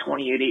 Matthew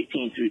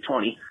 28:18 through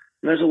 20.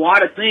 And there's a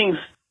lot of things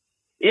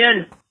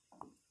in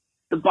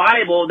the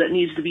Bible that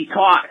needs to be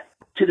taught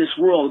to this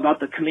world about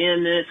the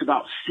commandments,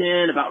 about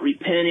sin, about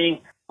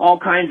repenting, all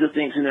kinds of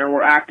things in there.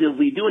 We're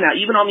actively doing that,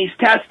 even on these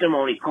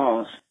testimony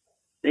calls.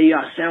 They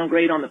sound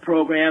great on the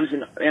programs,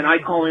 and I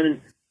call in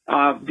and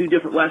do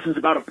different lessons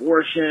about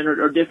abortion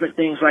or different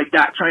things like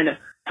that, trying to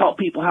help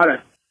people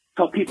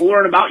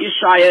learn about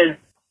Yeshua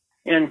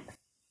and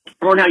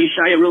learn how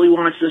Yeshua really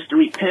wants us to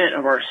repent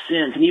of our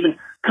sins and even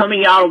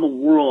coming out of the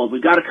world.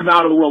 We've got to come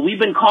out of the world. We've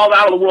been called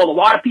out of the world. A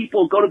lot of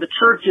people go to the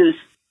churches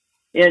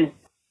and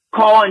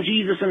call on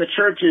Jesus in the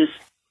churches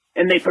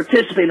and they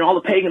participate in all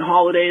the pagan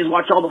holidays,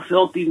 watch all the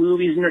filthy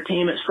movies,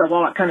 entertainment stuff,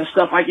 all that kind of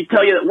stuff. I can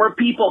tell you that we're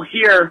people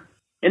here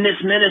in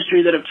this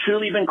ministry that have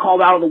truly been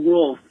called out of the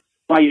world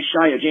by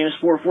Yeshua. James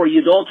 4:4, ye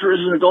adulterers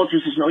and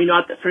adulteresses, know ye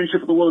not that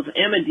friendship of the world is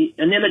enmity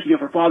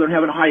of our Father in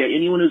heaven, Ahia.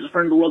 Anyone who's a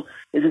friend of the world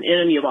is an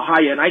enemy of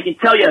Ahia. And I can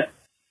tell you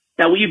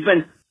that we've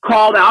been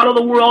called out of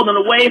the world and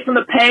away from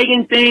the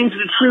pagan things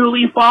to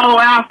truly follow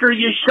after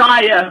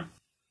Yeshua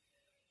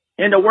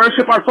and to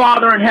worship our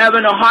Father in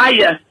heaven,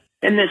 Ahia,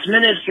 in this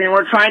ministry. And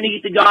we're trying to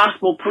get the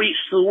gospel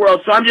preached to the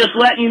world. So I'm just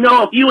letting you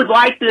know, if you would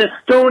like to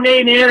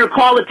donate in or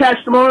call the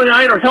testimony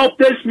line or help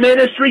this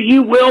ministry,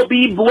 you will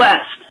be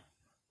blessed.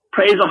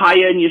 Praise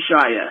Ahia and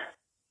Yeshua.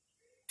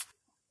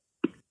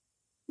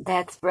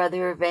 That's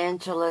Brother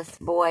Evangelist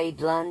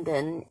Boyd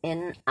London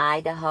in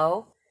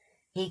Idaho.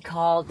 He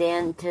called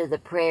in to the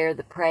prayer,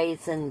 the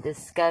praise, and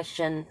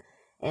discussion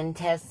and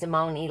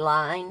testimony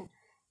line.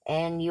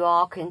 And you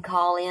all can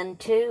call in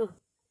too.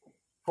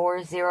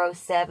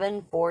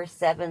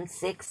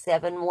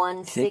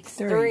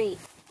 407-476-7163.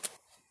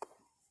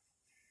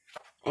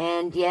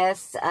 And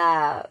yes,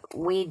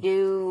 we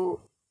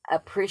do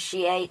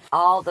appreciate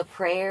all the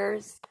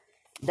prayers.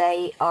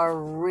 They are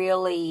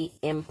really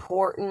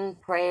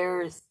important.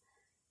 Prayers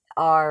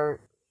are,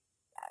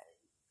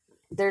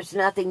 there's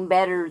nothing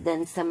better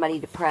than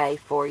somebody to pray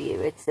for you.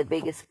 It's the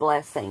biggest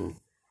blessing.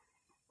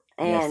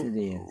 And yes, it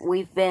is.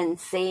 We've been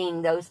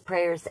seeing those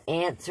prayers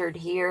answered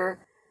here.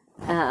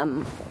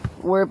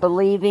 We're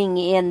believing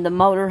in the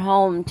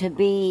motorhome to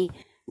be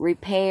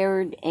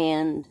repaired,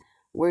 and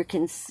we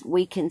can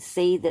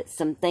see that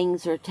some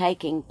things are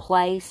taking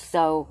place.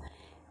 So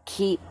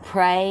keep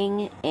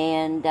praying,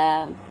 and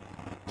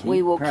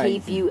we will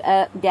keep you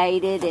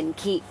updated and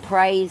keep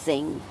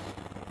praising,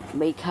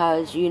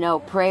 because you know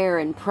prayer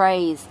and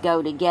praise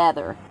go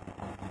together.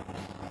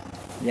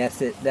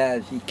 Yes, it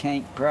does. You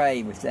can't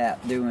pray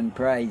without doing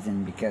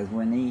praising, because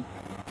when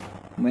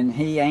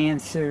he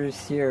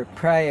answers your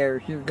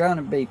prayers, you're going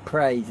to be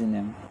praising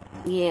him.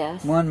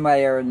 Yes. One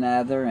way or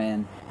another,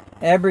 and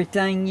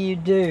everything you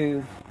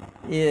do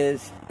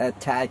is a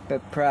type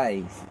of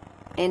praise.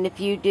 And if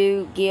you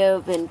do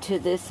give into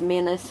this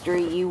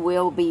ministry, you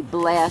will be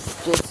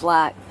blessed, just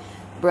like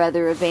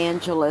Brother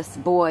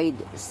Evangelist Boyd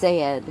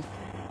said.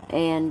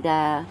 And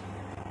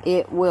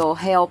it will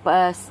help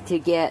us to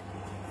get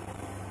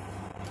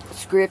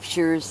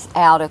scriptures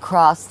out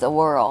across the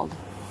world.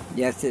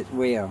 Yes, it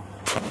will.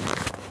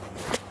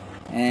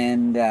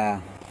 And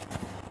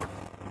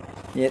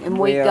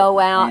we go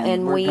out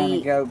and we're going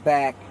to go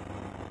back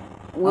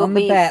on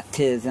the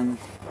baptism.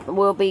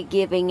 We'll be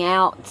giving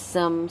out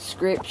some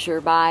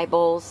scripture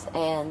Bibles,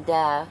 and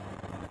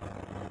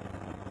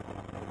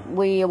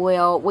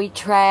we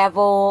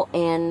travel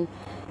and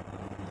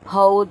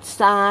hold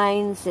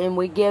signs, and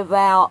we give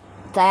out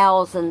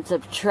thousands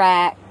of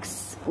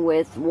tracts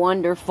with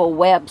wonderful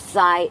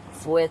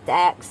websites with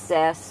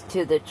access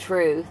to the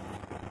truth.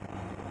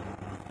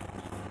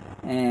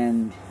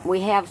 And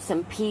we have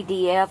some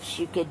PDFs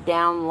you could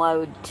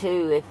download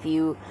too. If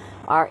you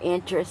are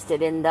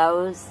interested in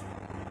those,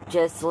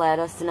 just let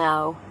us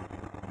know.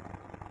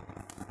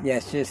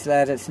 Yes, just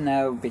let us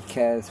know,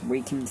 because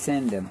we can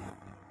send them.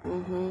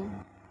 Mm-hmm.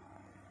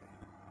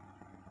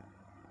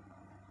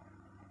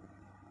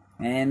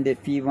 And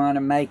if you want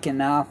to make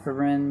an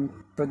offering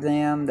for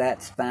them,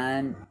 that's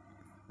fine.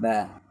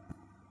 But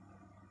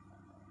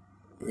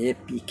if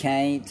you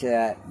can't,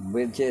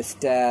 we'll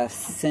just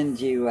send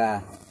you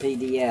a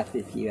PDF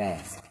if you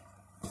ask.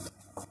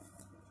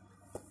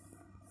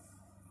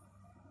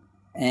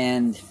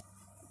 And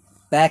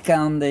back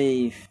on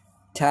the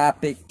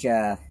topic,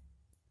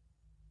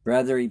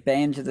 Brother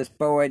Evangelist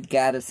Boyd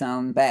got us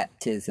on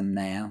baptism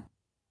now.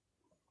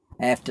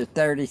 After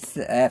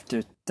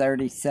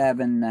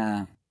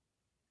 37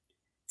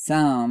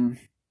 Psalm,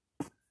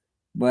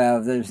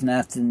 well, there's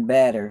nothing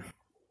better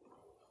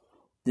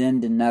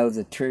than to know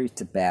the truth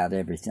about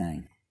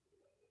everything.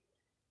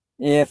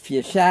 If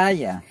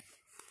Yeshua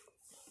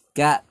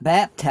got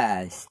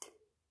baptized,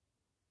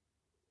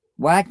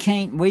 why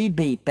can't we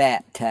be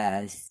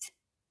baptized?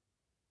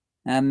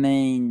 I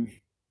mean,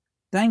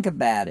 think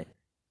about it.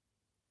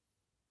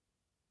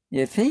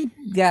 If he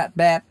got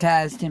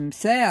baptized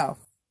himself,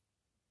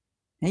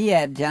 he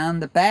had John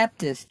the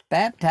Baptist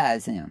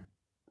baptize him.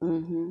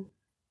 Mm-hmm.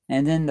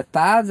 And then the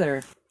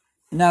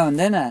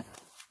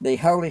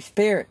Holy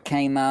Spirit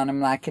came on him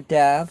like a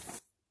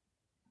dove.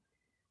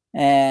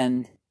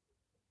 And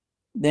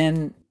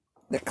then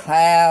the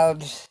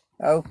clouds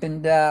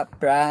opened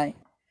up, right?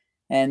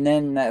 And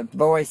then the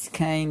voice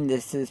came,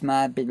 "This is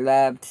my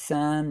beloved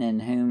Son,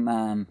 in whom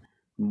I'm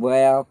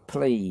well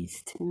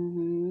pleased."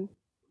 Mm-hmm.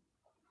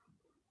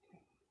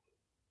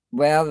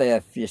 Well,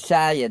 if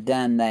Yeshua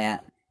done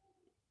that,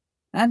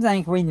 I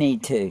think we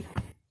need to.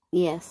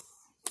 Yes.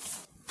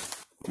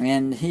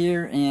 And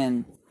here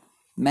in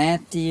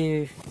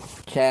Matthew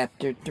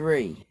chapter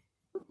 3,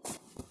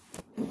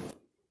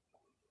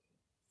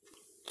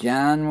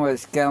 John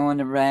was going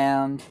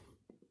around.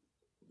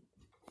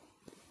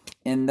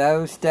 In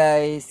those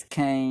days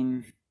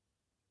came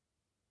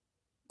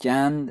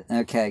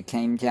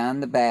came John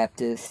the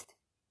Baptist,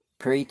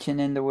 preaching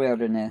in the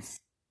wilderness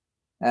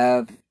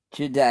of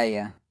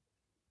Judea,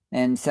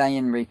 and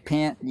saying,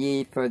 Repent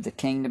ye, for the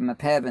kingdom of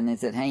heaven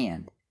is at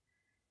hand.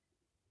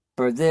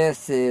 For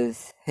this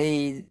is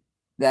he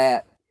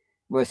that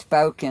was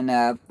spoken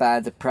of by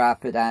the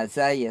prophet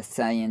Isaiah,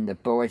 saying, The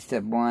voice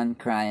of one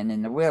crying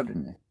in the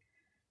wilderness,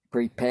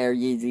 Prepare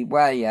ye the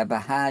way of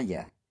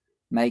Ahiah,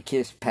 make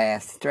his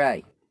path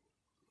straight.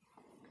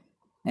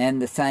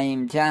 And the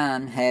same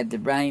John had the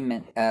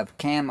raiment of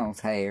camel's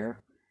hair,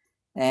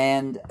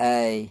 and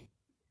a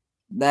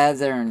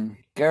leathern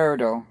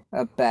girdle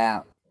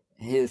about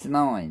his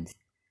loins,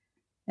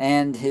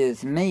 and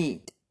his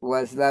meat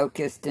was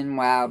locust and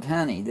wild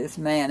honey. This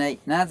man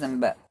ate nothing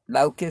but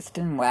locust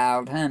and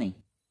wild honey.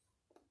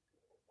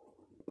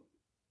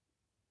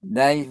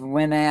 They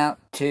went out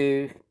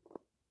to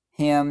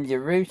him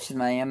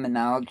Jerusalem and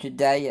all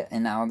Judea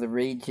and all the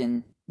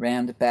region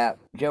round about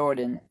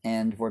Jordan,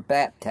 and were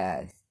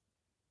baptized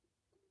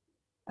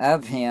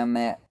of him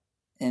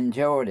in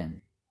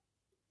Jordan,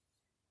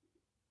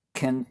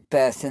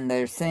 confessing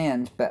their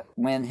sins. But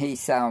when he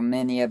saw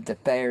many of the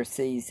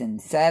Pharisees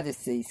and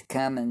Sadducees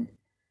coming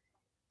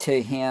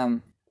to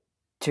him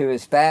to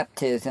his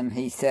baptism,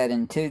 he said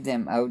unto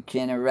them, O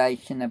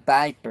generation of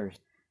vipers,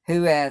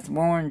 who hath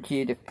warned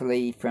you to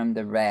flee from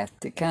the wrath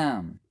to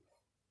come?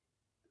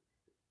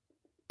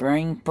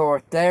 Bring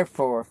forth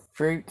therefore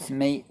fruits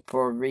meet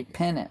for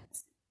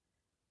repentance,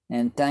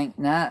 and think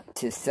not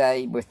to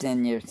say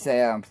within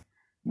yourselves,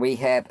 We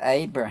have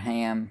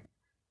Abraham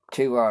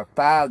to our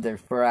father,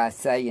 for I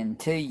say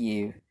unto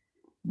you,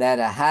 that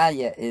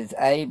Ahiah is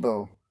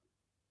able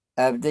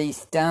of these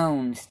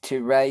stones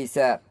to raise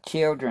up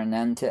children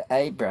unto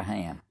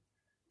Abraham.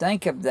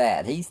 Think of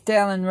that. He's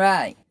telling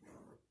right.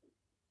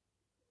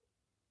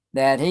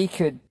 That he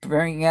could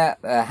bring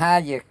up,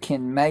 Ahiah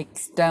can make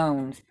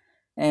stones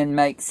and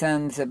make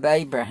sons of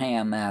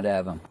Abraham out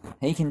of them.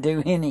 He can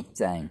do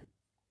anything.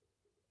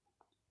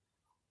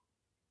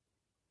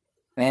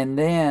 And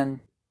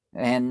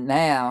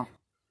now,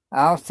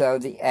 also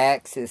the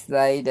axe is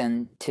laid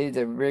unto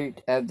the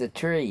root of the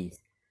trees.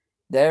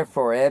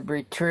 Therefore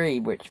every tree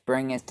which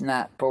bringeth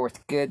not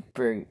forth good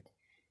fruit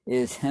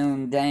is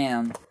hewn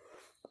down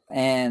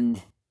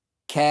and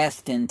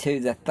cast into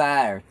the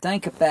fire.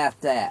 Think about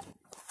that.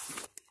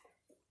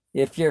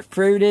 If your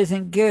fruit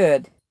isn't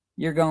good,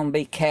 you're going to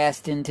be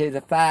cast into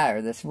the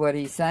fire. That's what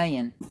he's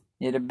saying.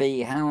 It'll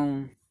be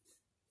hewn.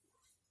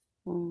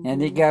 Mm-hmm.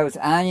 And he goes,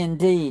 I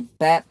indeed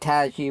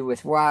baptize you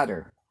with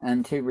water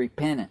unto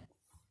repentance.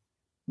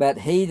 But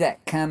he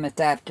that cometh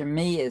after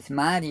me is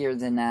mightier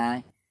than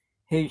I,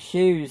 whose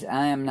shoes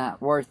I am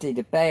not worthy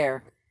to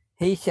bear.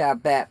 He shall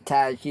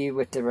baptize you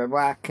with the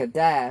Ruach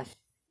Kodesh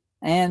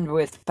and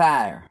with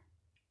fire,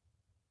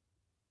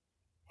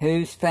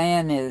 whose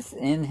fan is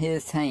in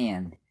his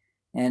hand.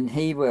 And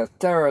he will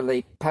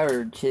thoroughly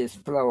purge his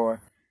floor,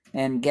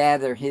 and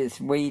gather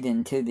his wheat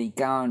into the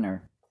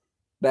garner,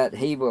 but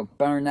he will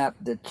burn up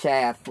the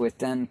chaff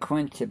with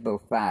unquenchable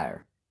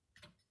fire.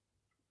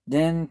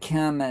 Then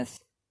cometh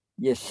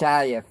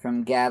Yeshua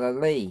from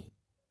Galilee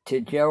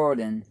to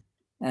Jordan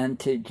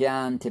unto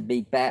John to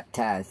be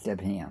baptized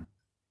of him.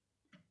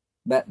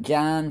 But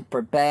John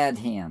forbade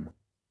him,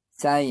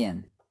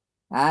 saying,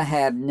 I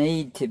have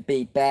need to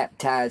be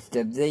baptized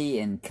of thee,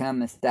 and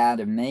comest thou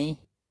to me?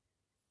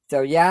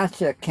 So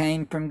Yahshua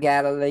came from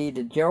Galilee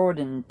to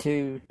Jordan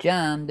to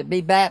John to be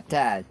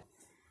baptized.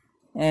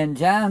 And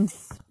John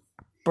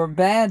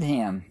forbade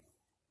him,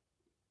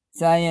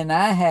 saying,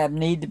 I have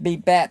need to be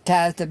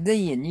baptized of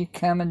thee, and you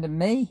coming to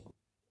me?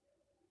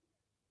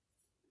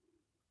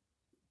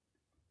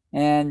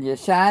 And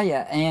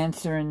Yeshua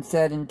answering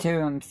said unto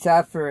him,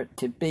 Suffer it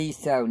to be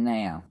so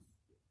now,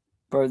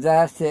 for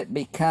thus it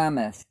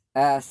becometh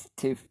us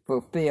to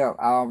fulfill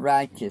all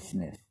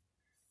righteousness.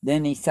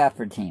 Then he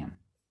suffered him.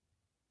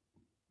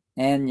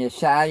 And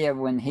Yeshua,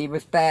 when he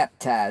was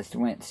baptized,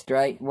 went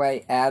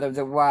straightway out of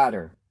the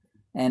water,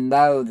 and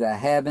lo, the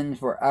heavens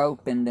were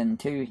opened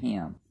unto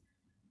him.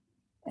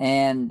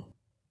 And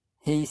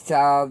he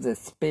saw the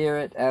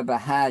Spirit of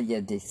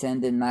Ahiah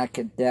descending like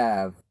a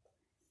dove,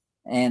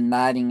 and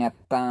lighting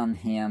upon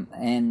him,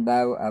 and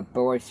lo, a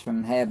voice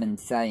from heaven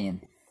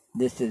saying,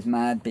 This is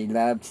my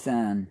beloved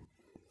Son,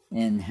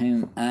 in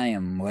whom I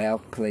am well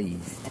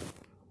pleased.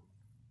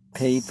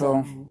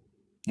 People,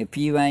 if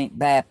you ain't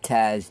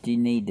baptized, you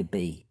need to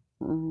be.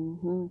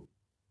 Mm-hmm.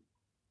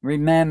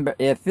 Remember,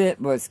 if it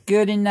was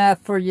good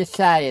enough for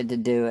Yeshua to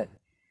do it,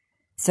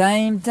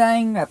 same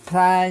thing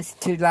applies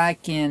to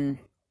like in,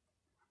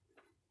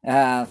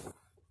 I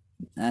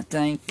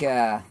think,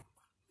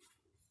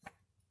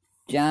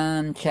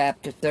 John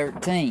chapter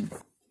 13,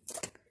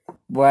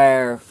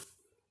 where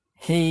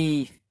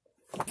he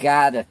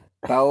got a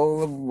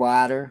bowl of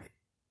water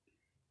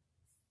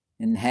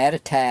and had a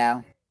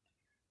towel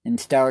and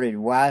started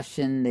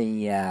washing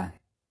the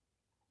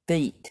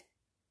feet.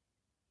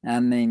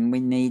 I mean, we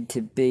need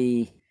to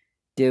be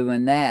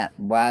doing that,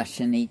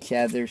 washing each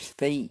other's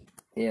feet.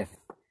 If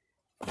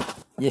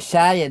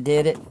Yeshua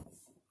did it,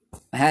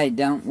 hey,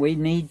 don't we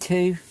need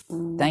to?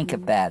 Think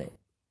about it.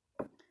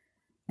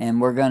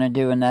 And we're going to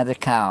do another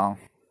call.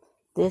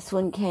 This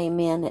one came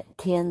in at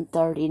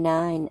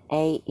 10:39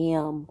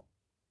 a.m.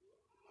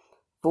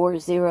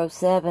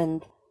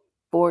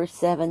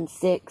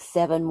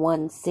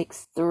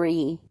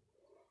 407-476-7163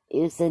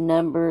 is the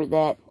number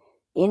that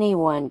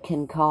anyone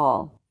can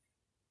call.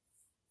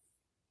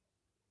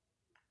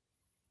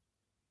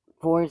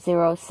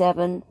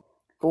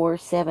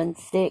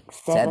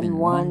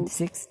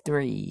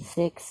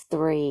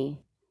 407-476-7163.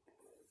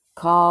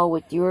 Call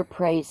with your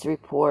praise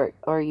report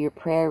or your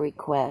prayer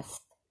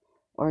request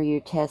or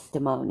your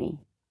testimony.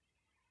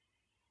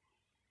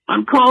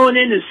 I'm calling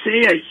in to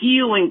say a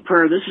healing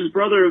prayer. This is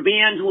Brother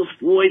Evangelist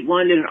Floyd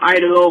London,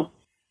 Idaho,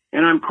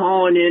 and I'm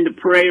calling in to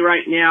pray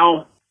right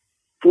now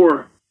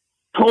for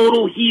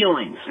total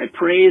healings. I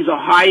praise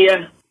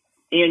Ahia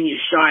and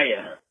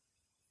Yeshaya.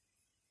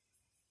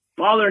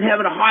 Father in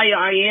heaven, Ahia,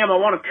 I am. I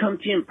want to come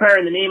to you in prayer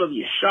in the name of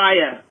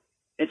Yeshaya.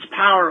 It's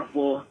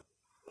powerful.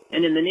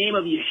 And in the name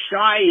of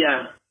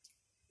Yeshaya,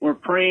 we're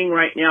praying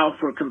right now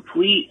for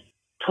complete,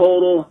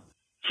 total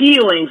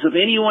healings of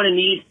anyone in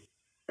need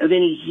of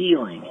any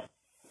healing.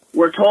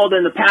 We're told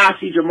in the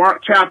passage of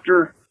Mark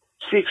chapter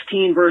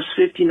 16, verse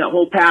 15, that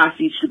whole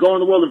passage, to go in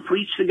the world and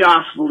preach the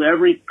gospel to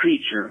every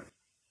creature.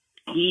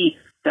 He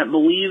that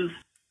believes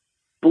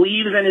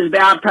and is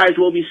baptized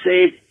will be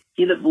saved.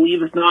 He that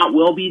believeth not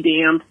will be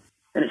damned.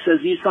 And it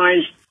says these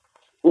signs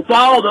will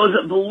follow those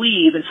that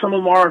believe, and some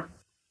of them are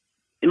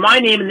in my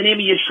name, in the name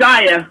of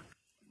Yeshaya.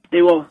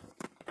 They will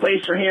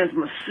place their hands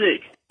on the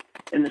sick,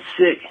 and the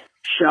sick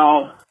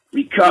shall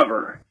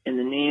recover in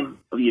the name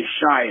of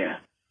Yeshaya.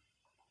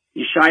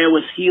 Yeshaya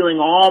was healing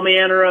all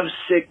manner of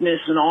sickness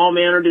and all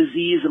manner of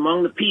disease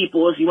among the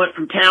people as he went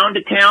from town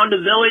to town, to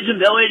village and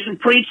village, and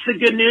preached the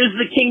good news of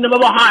the kingdom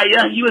of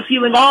Ahia. He was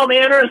healing all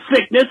manner of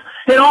sickness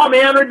and all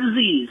manner of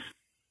disease.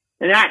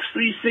 In Acts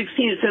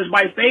 3:16 it says,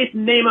 by faith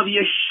in the name of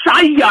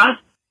Yeshaya,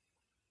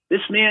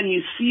 this man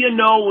you see and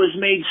know was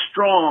made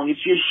strong.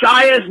 It's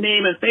Yeshaya's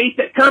name and faith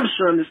that comes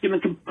from him that's given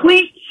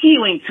complete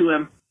healing to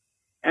him.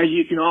 As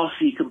you can all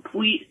see,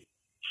 complete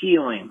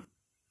healing.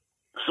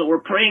 So we're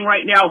praying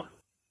right now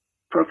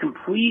for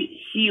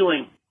complete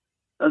healing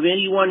of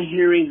anyone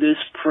hearing this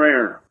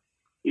prayer.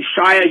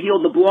 Yeshaya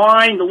healed the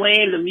blind, the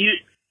lame, the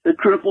mute, the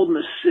crippled, and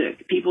the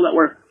sick. People that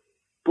were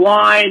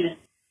blind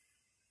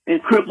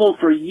and crippled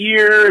for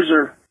years,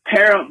 or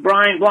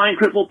blind,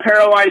 crippled,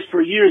 paralyzed for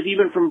years,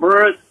 even from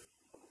birth,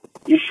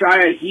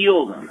 Yeshaya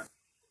healed them.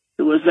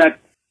 There was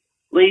that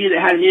lady that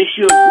had an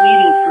issue of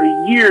bleeding for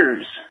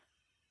years.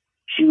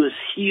 She was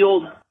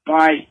healed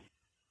by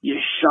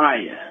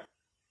Yeshaya.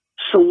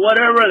 So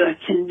whatever the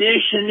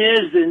condition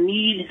is, the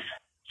need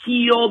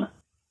healed.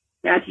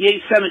 Matthew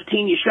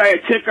 8:17,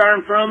 Yeshaya took our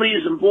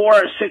infirmities and bore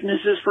our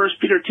sicknesses. 1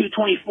 Peter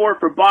 2:24,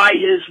 for by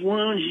his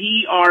wounds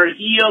ye are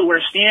healed.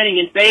 We're standing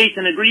in faith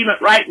and agreement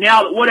right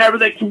now that whatever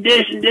the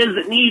condition is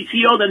that needs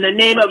healed, in the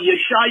name of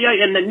Yeshaya,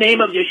 in the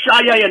name of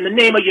Yeshaya, in the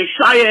name of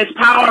Yeshaya is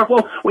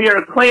powerful. We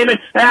are claiming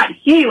that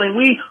healing.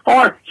 We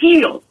are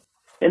healed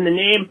in the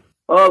name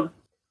of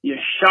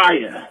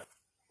Yeshaya.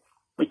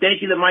 We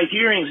thank you that my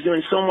hearing is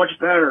doing so much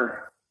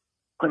better.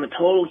 Claim a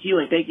total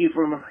healing. Thank you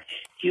for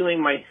healing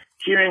my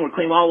hearing. We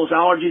claim all those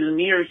allergies in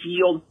me are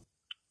healed.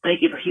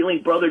 Thank you for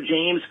healing Brother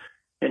James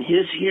and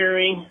his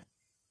hearing.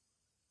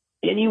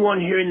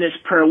 Anyone hearing this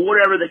prayer,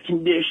 whatever the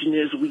condition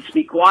is, we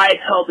speak life,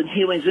 health, and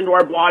healings into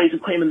our bodies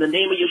and claim in the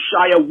name of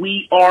Yeshaya,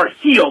 we are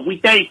healed. We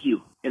thank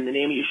you. In the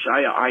name of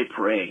Yeshaya, I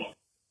pray.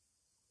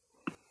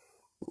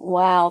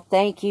 Wow,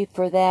 thank you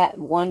for that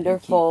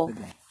wonderful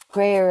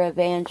prayer,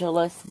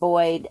 Evangelist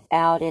Boyd,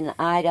 out in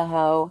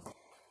Idaho.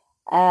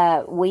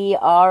 We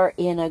are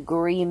in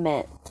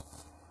agreement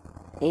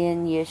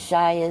in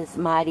Yeshaya's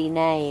mighty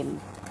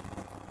name.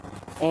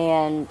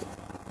 And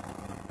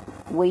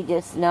we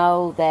just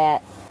know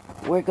that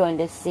we're going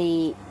to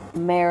see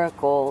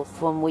miracles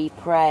when we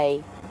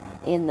pray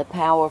in the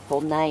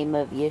powerful name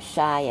of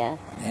Yeshaya.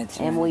 That's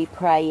and right. We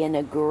pray in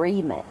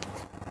agreement.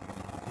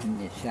 In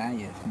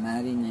Yeshaya's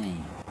mighty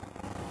name.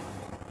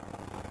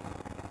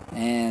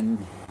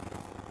 And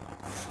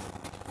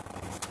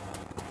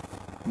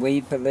we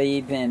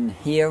believe in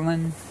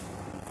healing.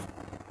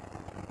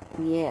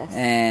 Yes.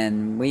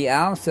 And we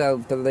also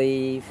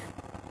believe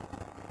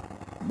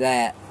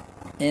that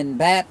in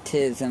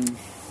baptism,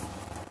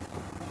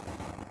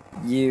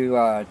 you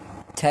are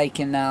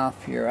taking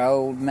off your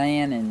old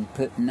man and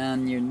putting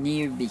on your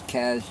new,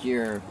 because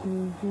you're,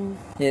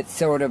 it's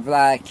sort of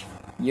like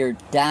you're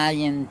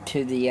dying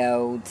to the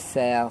old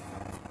self,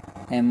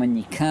 and when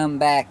you come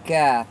back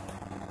up,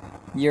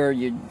 you're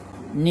your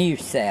new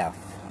self.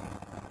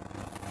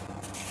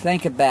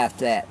 Think about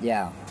that,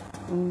 y'all.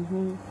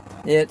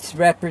 It's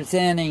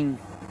representing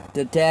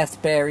the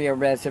death, burial,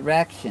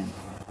 resurrection.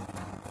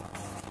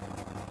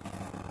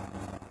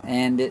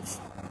 And it's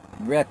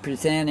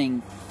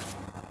representing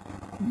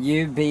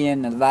you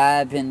being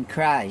alive in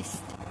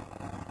Christ.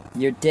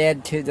 You're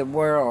dead to the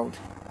world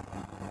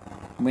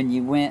when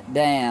you went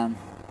down,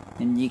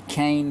 and you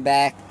came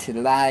back to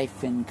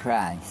life in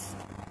Christ.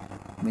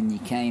 when you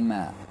came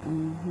up.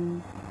 Mm-hmm.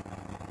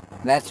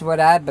 That's what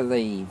I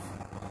believe.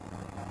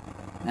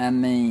 I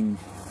mean,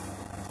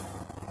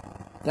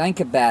 think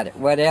about it.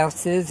 What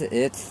else is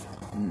it?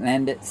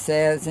 And it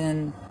says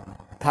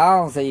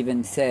Paul's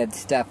even said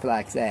stuff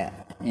like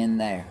that in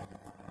there.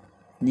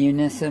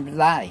 Newness of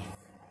life.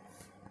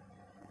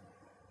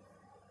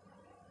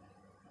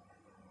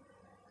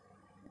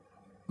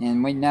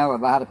 And we know a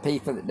lot of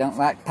people that don't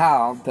like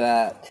Paul,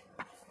 but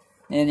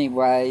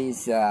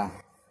anyways, I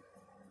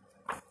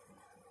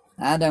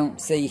don't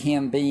see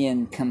him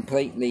being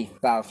completely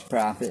false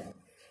prophet.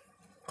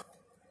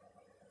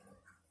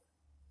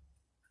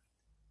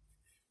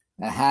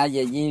 How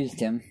you used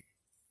him.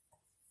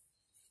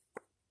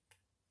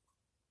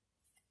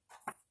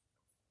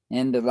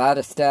 And a lot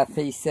of stuff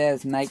he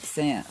says makes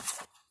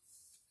sense.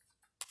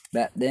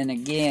 But then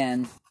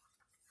again,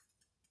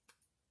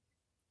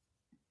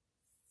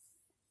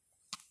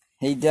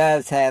 he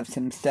does have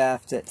some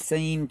stuff that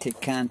seem to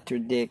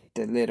contradict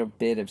a little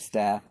bit of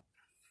stuff.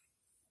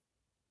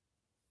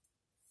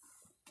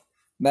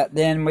 But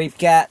then we've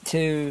got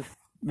to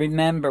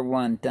remember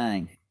one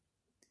thing.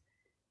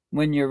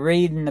 When you're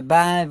reading the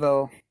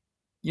Bible,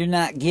 you're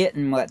not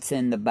getting what's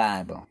in the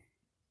Bible.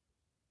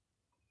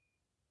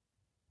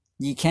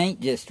 You can't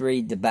just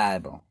read the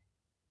Bible.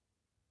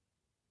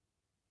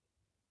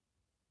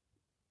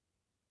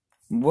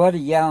 What do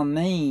y'all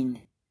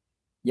mean?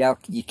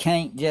 You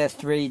can't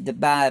just read the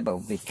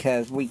Bible,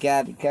 because we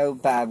got to go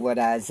by what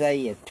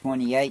Isaiah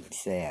 28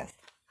 says.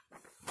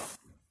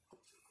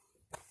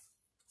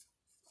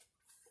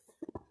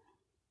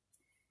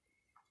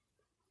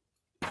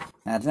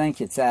 I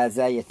think it's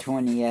Isaiah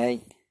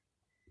 28.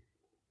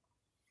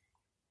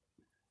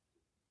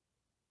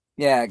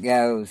 Yeah, it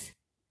goes,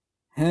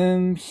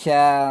 "Whom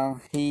shall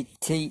he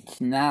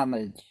teach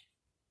knowledge?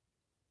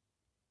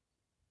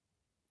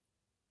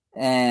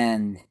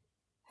 And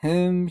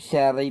whom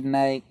shall he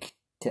make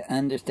to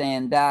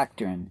understand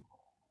doctrine?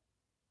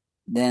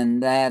 Them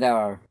that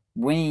are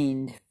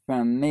weaned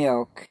from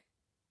milk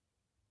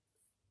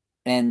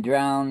and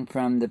drawn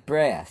from the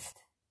breast.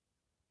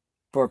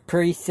 For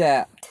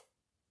precept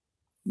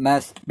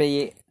must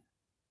be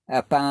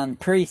upon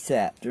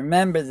precept."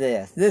 Remember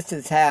this. This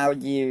is how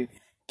you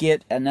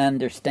get an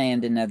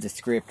understanding of the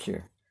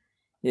Scripture.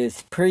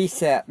 Is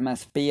precept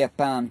must be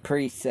upon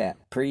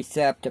precept.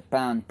 Precept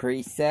upon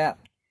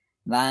precept.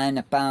 Line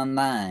upon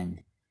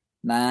line.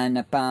 Line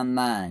upon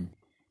line.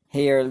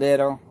 Here a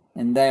little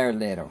and there a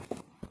little.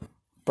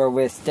 For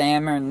with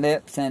stammering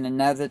lips and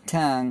another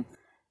tongue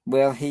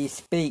will he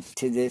speak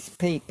to this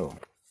people.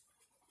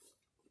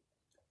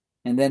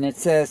 And then it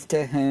says,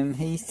 to whom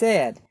he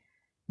said,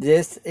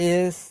 "This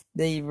is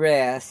the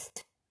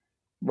rest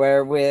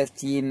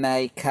wherewith ye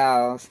may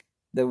cause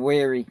the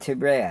weary to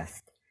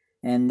rest.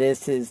 And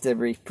this is the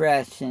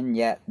refreshing,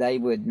 yet they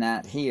would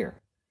not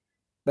hear.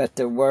 But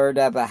the word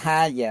of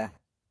Ahiah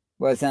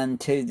was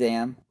unto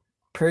them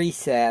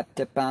precept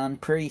upon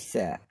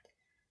precept,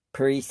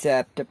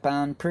 precept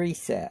upon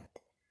precept,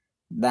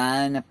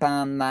 line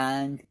upon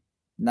line,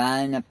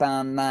 line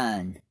upon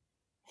line,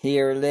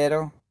 here a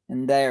little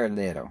and there a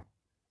little,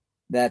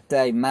 that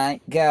they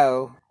might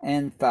go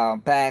and fall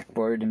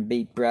backward and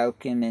be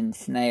broken and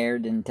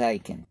snared and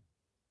taken.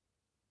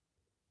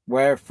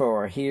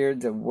 Wherefore hear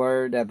the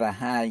word of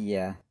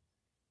Ahiah,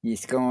 ye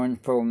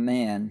scornful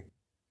men,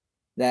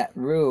 that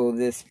rule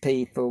this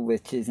people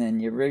which is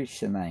in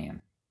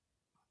Jerusalem."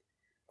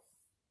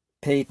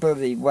 People,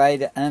 the way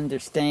to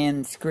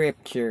understand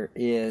Scripture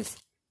is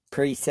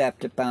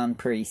precept upon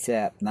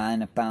precept,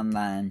 line upon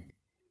line,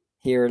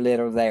 here a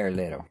little, there a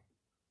little.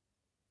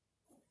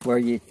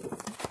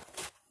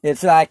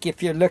 It's like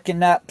if you're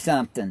looking up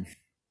something.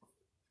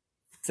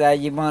 Say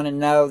you want to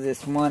know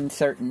this one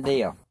certain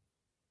deal.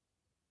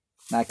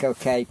 Like,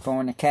 okay,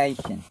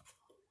 fornication.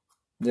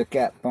 Look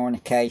up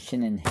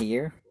fornication in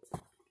here.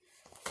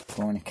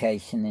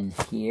 Fornication in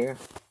here.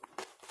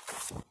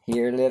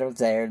 Here a little,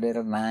 there a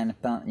little, line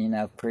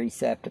upon,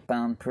 precept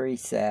upon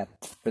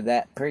precept for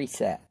that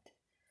precept.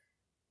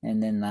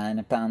 And then line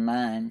upon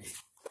line.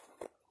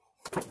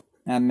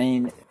 I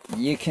mean,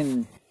 you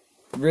can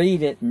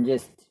read it and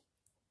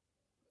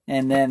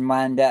then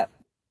wind up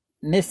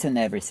missing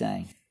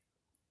everything.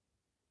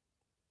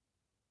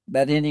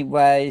 But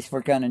anyways,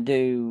 we're going to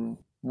do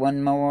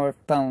one more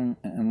phone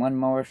and one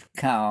more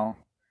call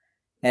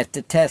at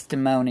the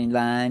testimony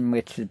line,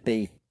 which would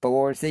be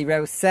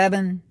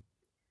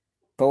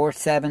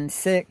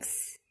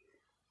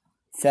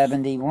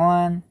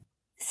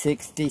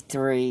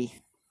 407-476-7163.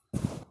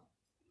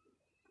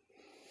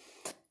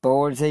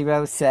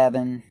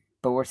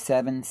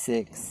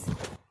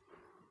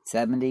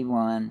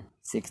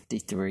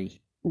 407-476-7163.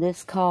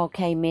 This call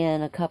came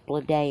in a couple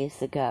of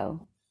days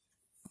ago.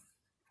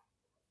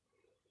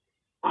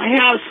 I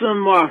have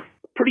some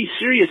pretty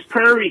serious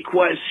prayer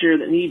requests here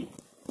that need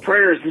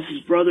prayers. This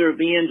is Brother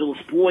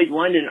Evangelist Boyd,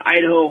 London,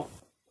 Idaho.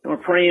 And we're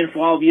praying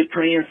for all of you,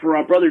 praying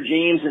for Brother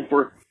James and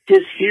for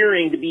his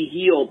hearing to be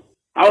healed.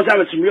 I was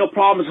having some real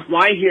problems with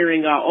my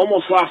hearing.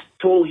 Almost lost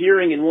total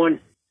hearing in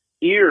one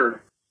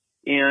ear.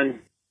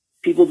 And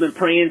People have been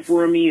praying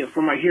for me,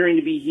 for my hearing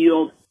to be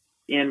healed,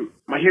 and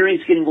my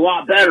hearing's getting a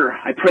lot better.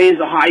 I praise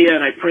Ahia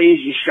and I praise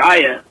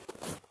Yeshaya.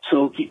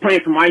 So keep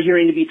praying for my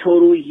hearing to be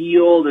totally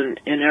healed and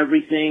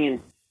everything,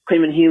 and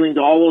claiming healing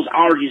to all those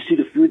allergies to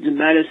the foods and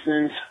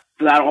medicines,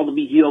 for that all to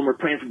be healed. And we're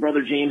praying for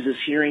Brother James's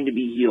hearing to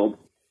be healed.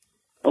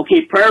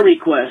 Okay, prayer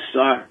requests.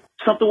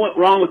 Something went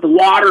wrong with the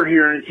water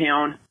here in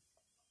town,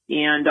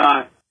 and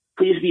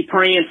please be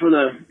praying for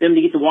them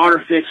to get the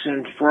water fixed,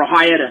 and for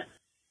Ahia to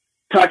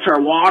touch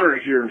our water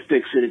here and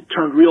fix it. It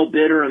turned real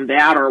bitter and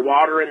bad, our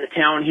water in the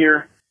town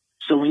here.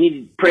 So we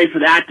need to pray for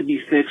that to be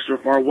fixed, or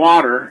for our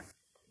water.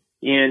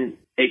 And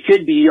it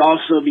could be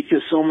also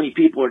because so many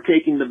people are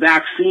taking the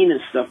vaccine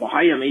and stuff.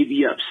 Ahia may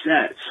be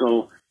upset.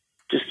 So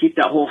just keep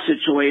that whole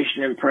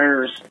situation in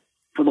prayers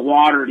for the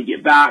water to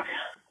get back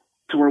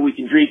to where we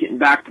can drink it and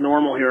back to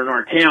normal here in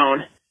our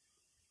town.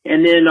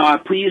 And then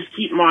please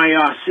keep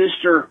my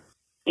sister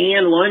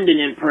Ann London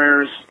in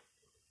prayers.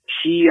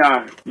 She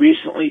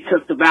recently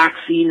took the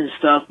vaccine and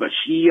stuff, but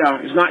she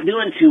is not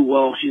doing too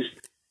well. She's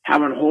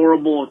having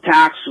horrible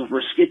attacks of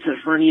her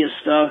schizophrenia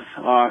stuff.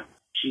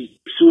 She's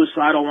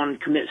suicidal, wanting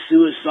to commit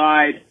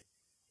suicide.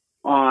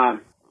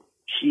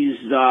 She's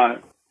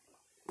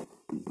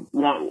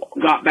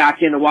got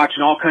back into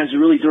watching all kinds of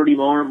really dirty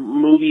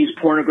movies,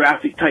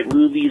 pornographic type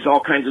movies,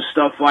 all kinds of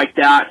stuff like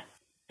that,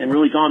 and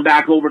really gone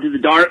back over to the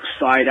dark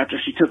side after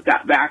she took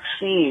that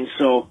vaccine.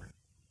 So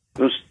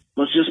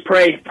let's just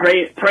pray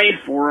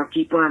for her,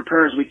 keep her in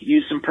prayers. We could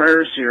use some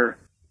prayers here,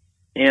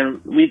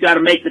 and we've got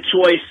to make the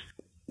choice.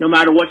 No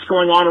matter what's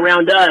going on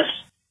around us,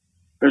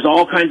 there's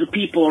all kinds of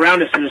people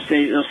around us that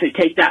they'll say,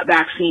 take that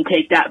vaccine,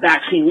 take that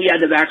vaccine. We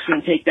had the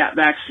vaccine, take that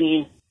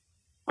vaccine.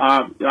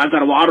 I've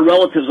got a lot of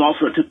relatives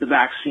also that took the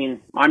vaccine.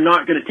 I'm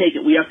not going to take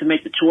it. We have to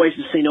make the choice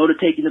to say no to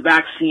taking the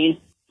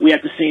vaccine. We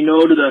have to say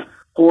no to the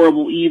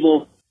horrible,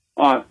 evil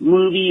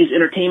movies,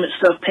 entertainment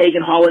stuff,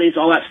 pagan holidays,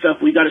 all that stuff.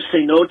 We've got to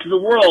say no to the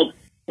world.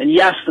 And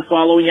yes, the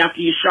following after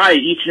Yeshaya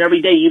each and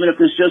every day, even if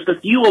there's just a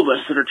few of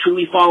us that are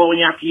truly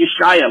following after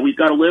Yeshaya. We've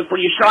got to live for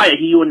Yeshaya.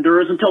 He who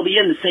endures until the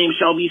end, the same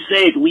shall be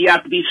saved. We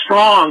have to be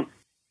strong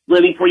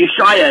living for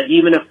Yeshaya,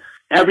 even if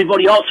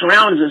everybody else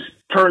around us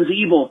turns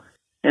evil,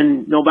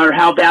 and no matter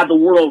how bad the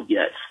world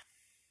gets.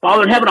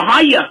 Father in heaven,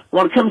 Ahia, I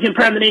want to come and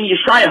pray in the name of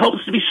Yeshaya. Help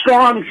us to be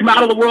strong and come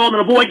out of the world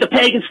and avoid the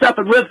pagan stuff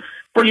and live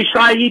for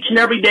Yeshaya each and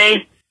every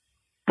day.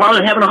 Father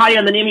in heaven, Ahia,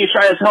 in the name of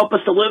Yeshaya, help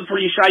us to live for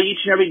Yeshaya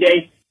each and every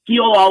day.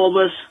 Heal all of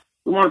us.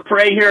 We want to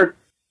pray here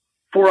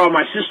for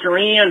my sister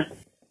Ann.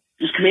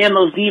 Just command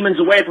those demons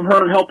away from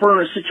her and help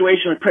her in a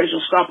situation. We pray she'll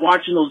stop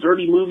watching those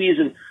dirty movies,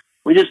 and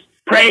we just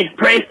pray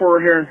for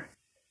her here.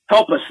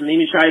 Help us. In the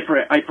name of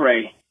Yeshua, I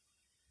pray.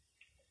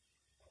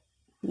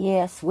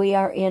 Yes, we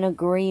are in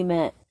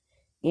agreement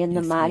in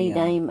the mighty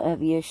name of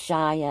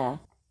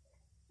Yeshua.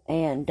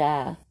 And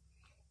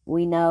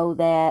we know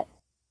that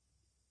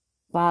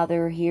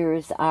Father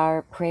hears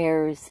our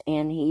prayers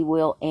and He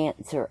will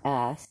answer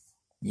us.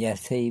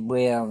 Yes, He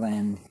will.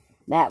 And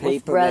that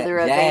was Brother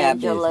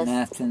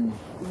Evangelist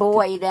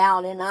Boyd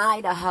out in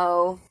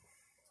Idaho.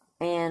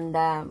 And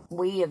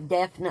we have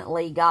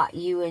definitely got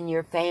you and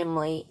your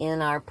family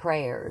in our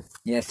prayers.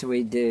 Yes,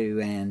 we do.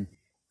 And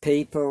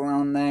people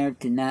on there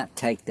do not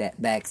take that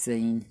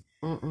vaccine.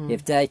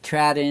 If they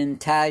try to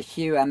entice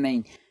you, I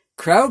mean,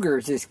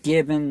 Kroger's is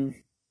giving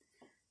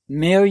 $1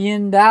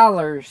 million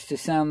to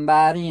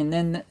somebody, and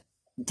then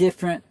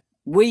different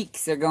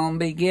weeks are going to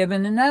be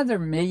giving another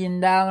 $1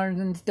 million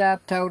and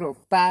stuff, total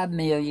 $5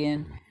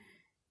 million,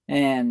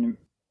 and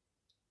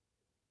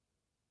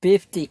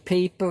 50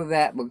 people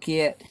that will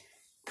get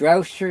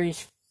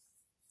groceries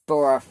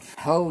for a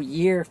whole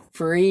year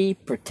free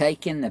for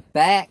taking the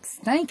vax.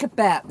 Think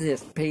about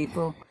this,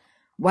 people.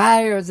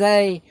 Why are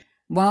they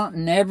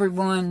wanting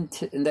everyone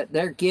that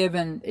they're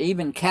giving,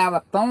 even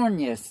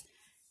California's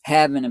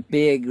having a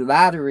big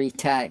lottery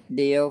type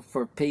deal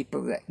for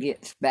people that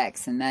gets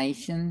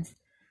vaccinations?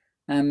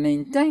 I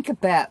mean, think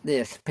about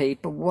this,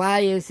 people. Why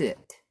is it?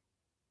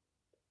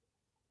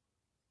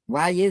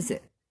 Why is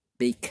it?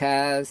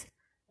 Because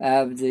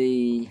of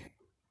the...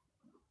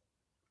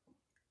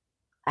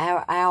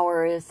 Our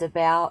hour is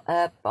about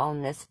up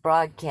on this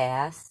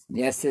broadcast.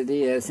 Yes, it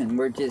is, and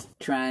we're just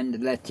trying to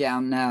let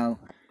y'all know,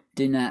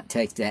 do not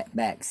take that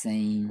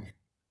vaccine,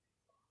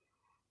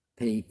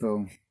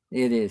 people.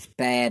 It is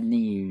bad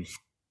news.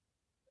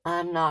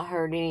 I've not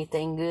heard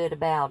anything good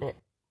about it.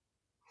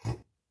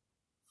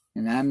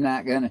 And I'm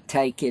not going to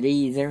take it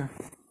either.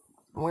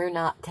 We're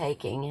not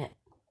taking it.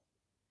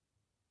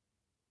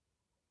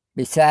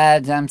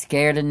 Besides, I'm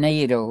scared of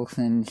needles,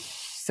 and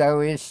so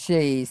is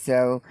she,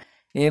 so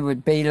it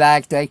would be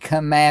like they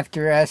come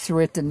after us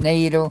with the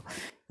needle.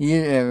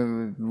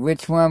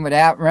 Which one would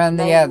outrun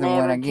the other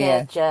one, I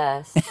guess.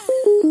 Catch us.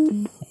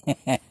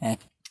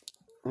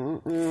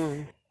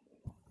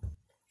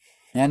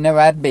 I know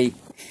I'd be.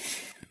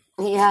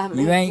 Yeah,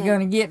 you ain't going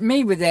to get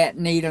me with that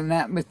needle,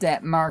 not with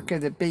that mark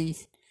of the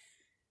beast.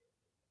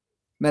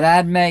 But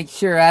I'd make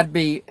sure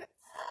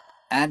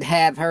I'd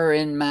have her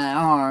in my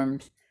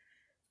arms,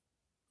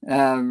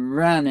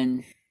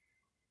 running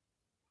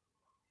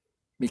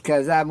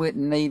because I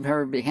wouldn't leave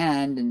her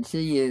behind, and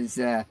she is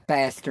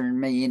faster than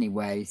me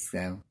anyway,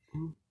 so.